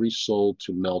inspire every soul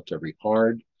to melt every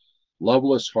hard,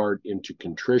 loveless heart into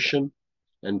contrition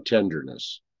and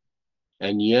tenderness.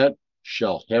 And yet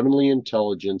shall heavenly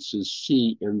intelligences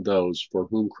see in those for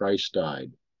whom Christ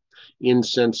died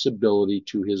insensibility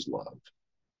to his love,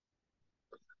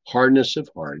 hardness of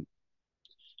heart,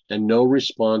 and no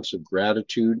response of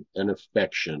gratitude and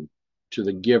affection to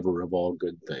the giver of all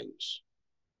good things.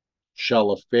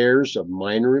 Shall affairs of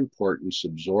minor importance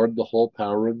absorb the whole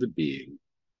power of the being,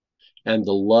 and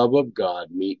the love of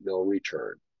God meet no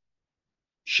return?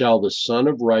 Shall the Sun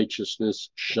of Righteousness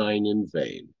shine in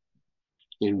vain?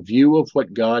 In view of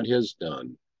what God has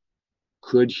done,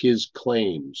 could his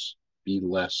claims be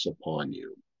less upon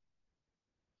you?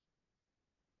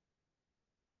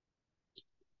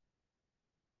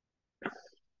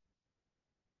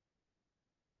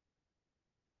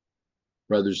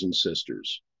 Brothers and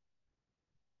sisters,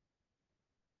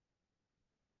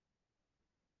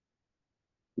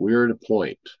 we're at a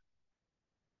point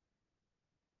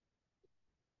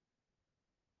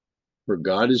where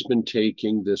God has been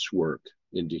taking this work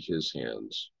into his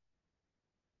hands.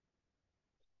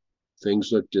 Things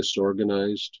look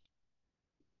disorganized.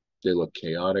 They look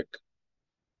chaotic.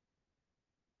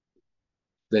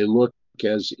 They look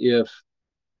as if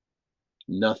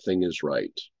nothing is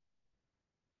right.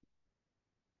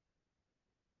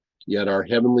 Yet our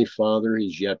Heavenly Father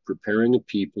is yet preparing a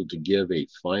people to give a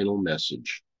final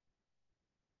message.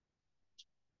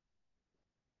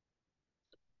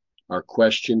 Our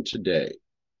question today: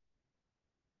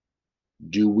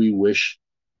 do we wish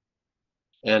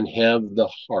and have the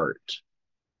heart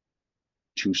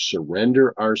to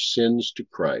surrender our sins to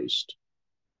Christ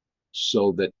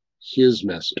so that his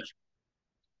message,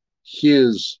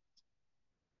 his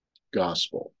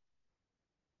gospel,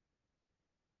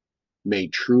 may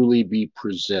truly be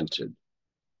presented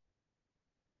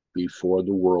before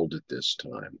the world at this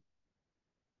time?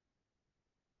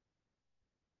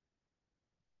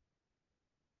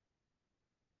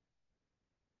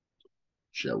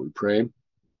 Shall we pray?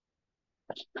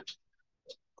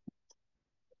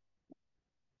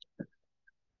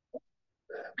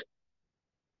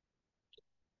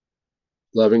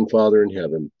 Loving Father in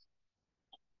heaven,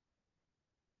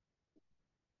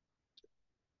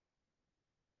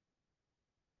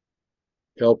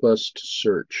 help us to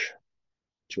search,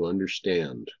 to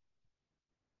understand,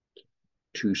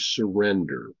 to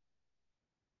surrender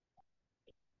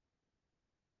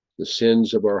the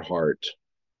sins of our heart.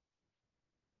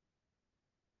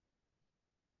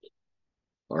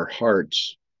 Our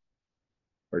hearts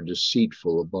are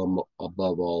deceitful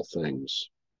above all things.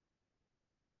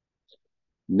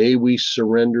 May we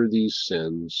surrender these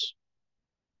sins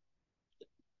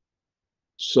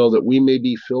so that we may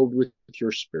be filled with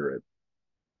your Spirit,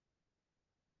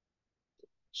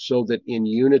 so that in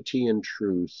unity and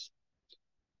truth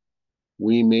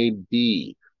we may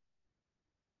be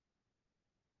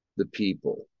the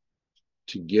people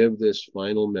to give this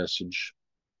final message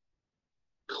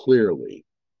clearly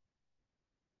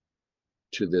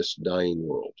to this dying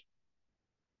world.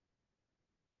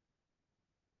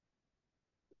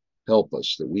 Help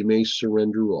us that we may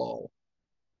surrender all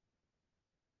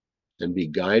and be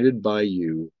guided by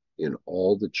you in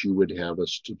all that you would have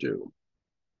us to do.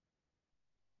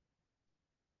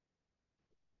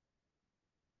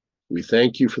 We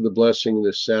thank you for the blessing of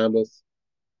this Sabbath.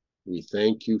 We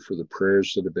thank you for the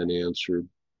prayers that have been answered.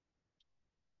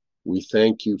 We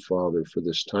thank you, Father, for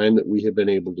this time that we have been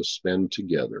able to spend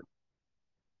together.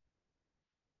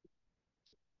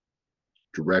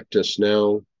 Direct us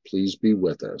now. Please be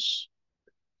with us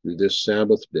through this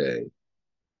Sabbath day.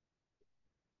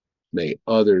 May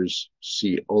others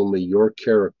see only your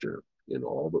character in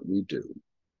all that we do.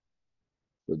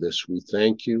 For this we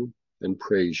thank you and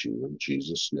praise you in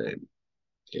Jesus' name.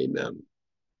 Amen.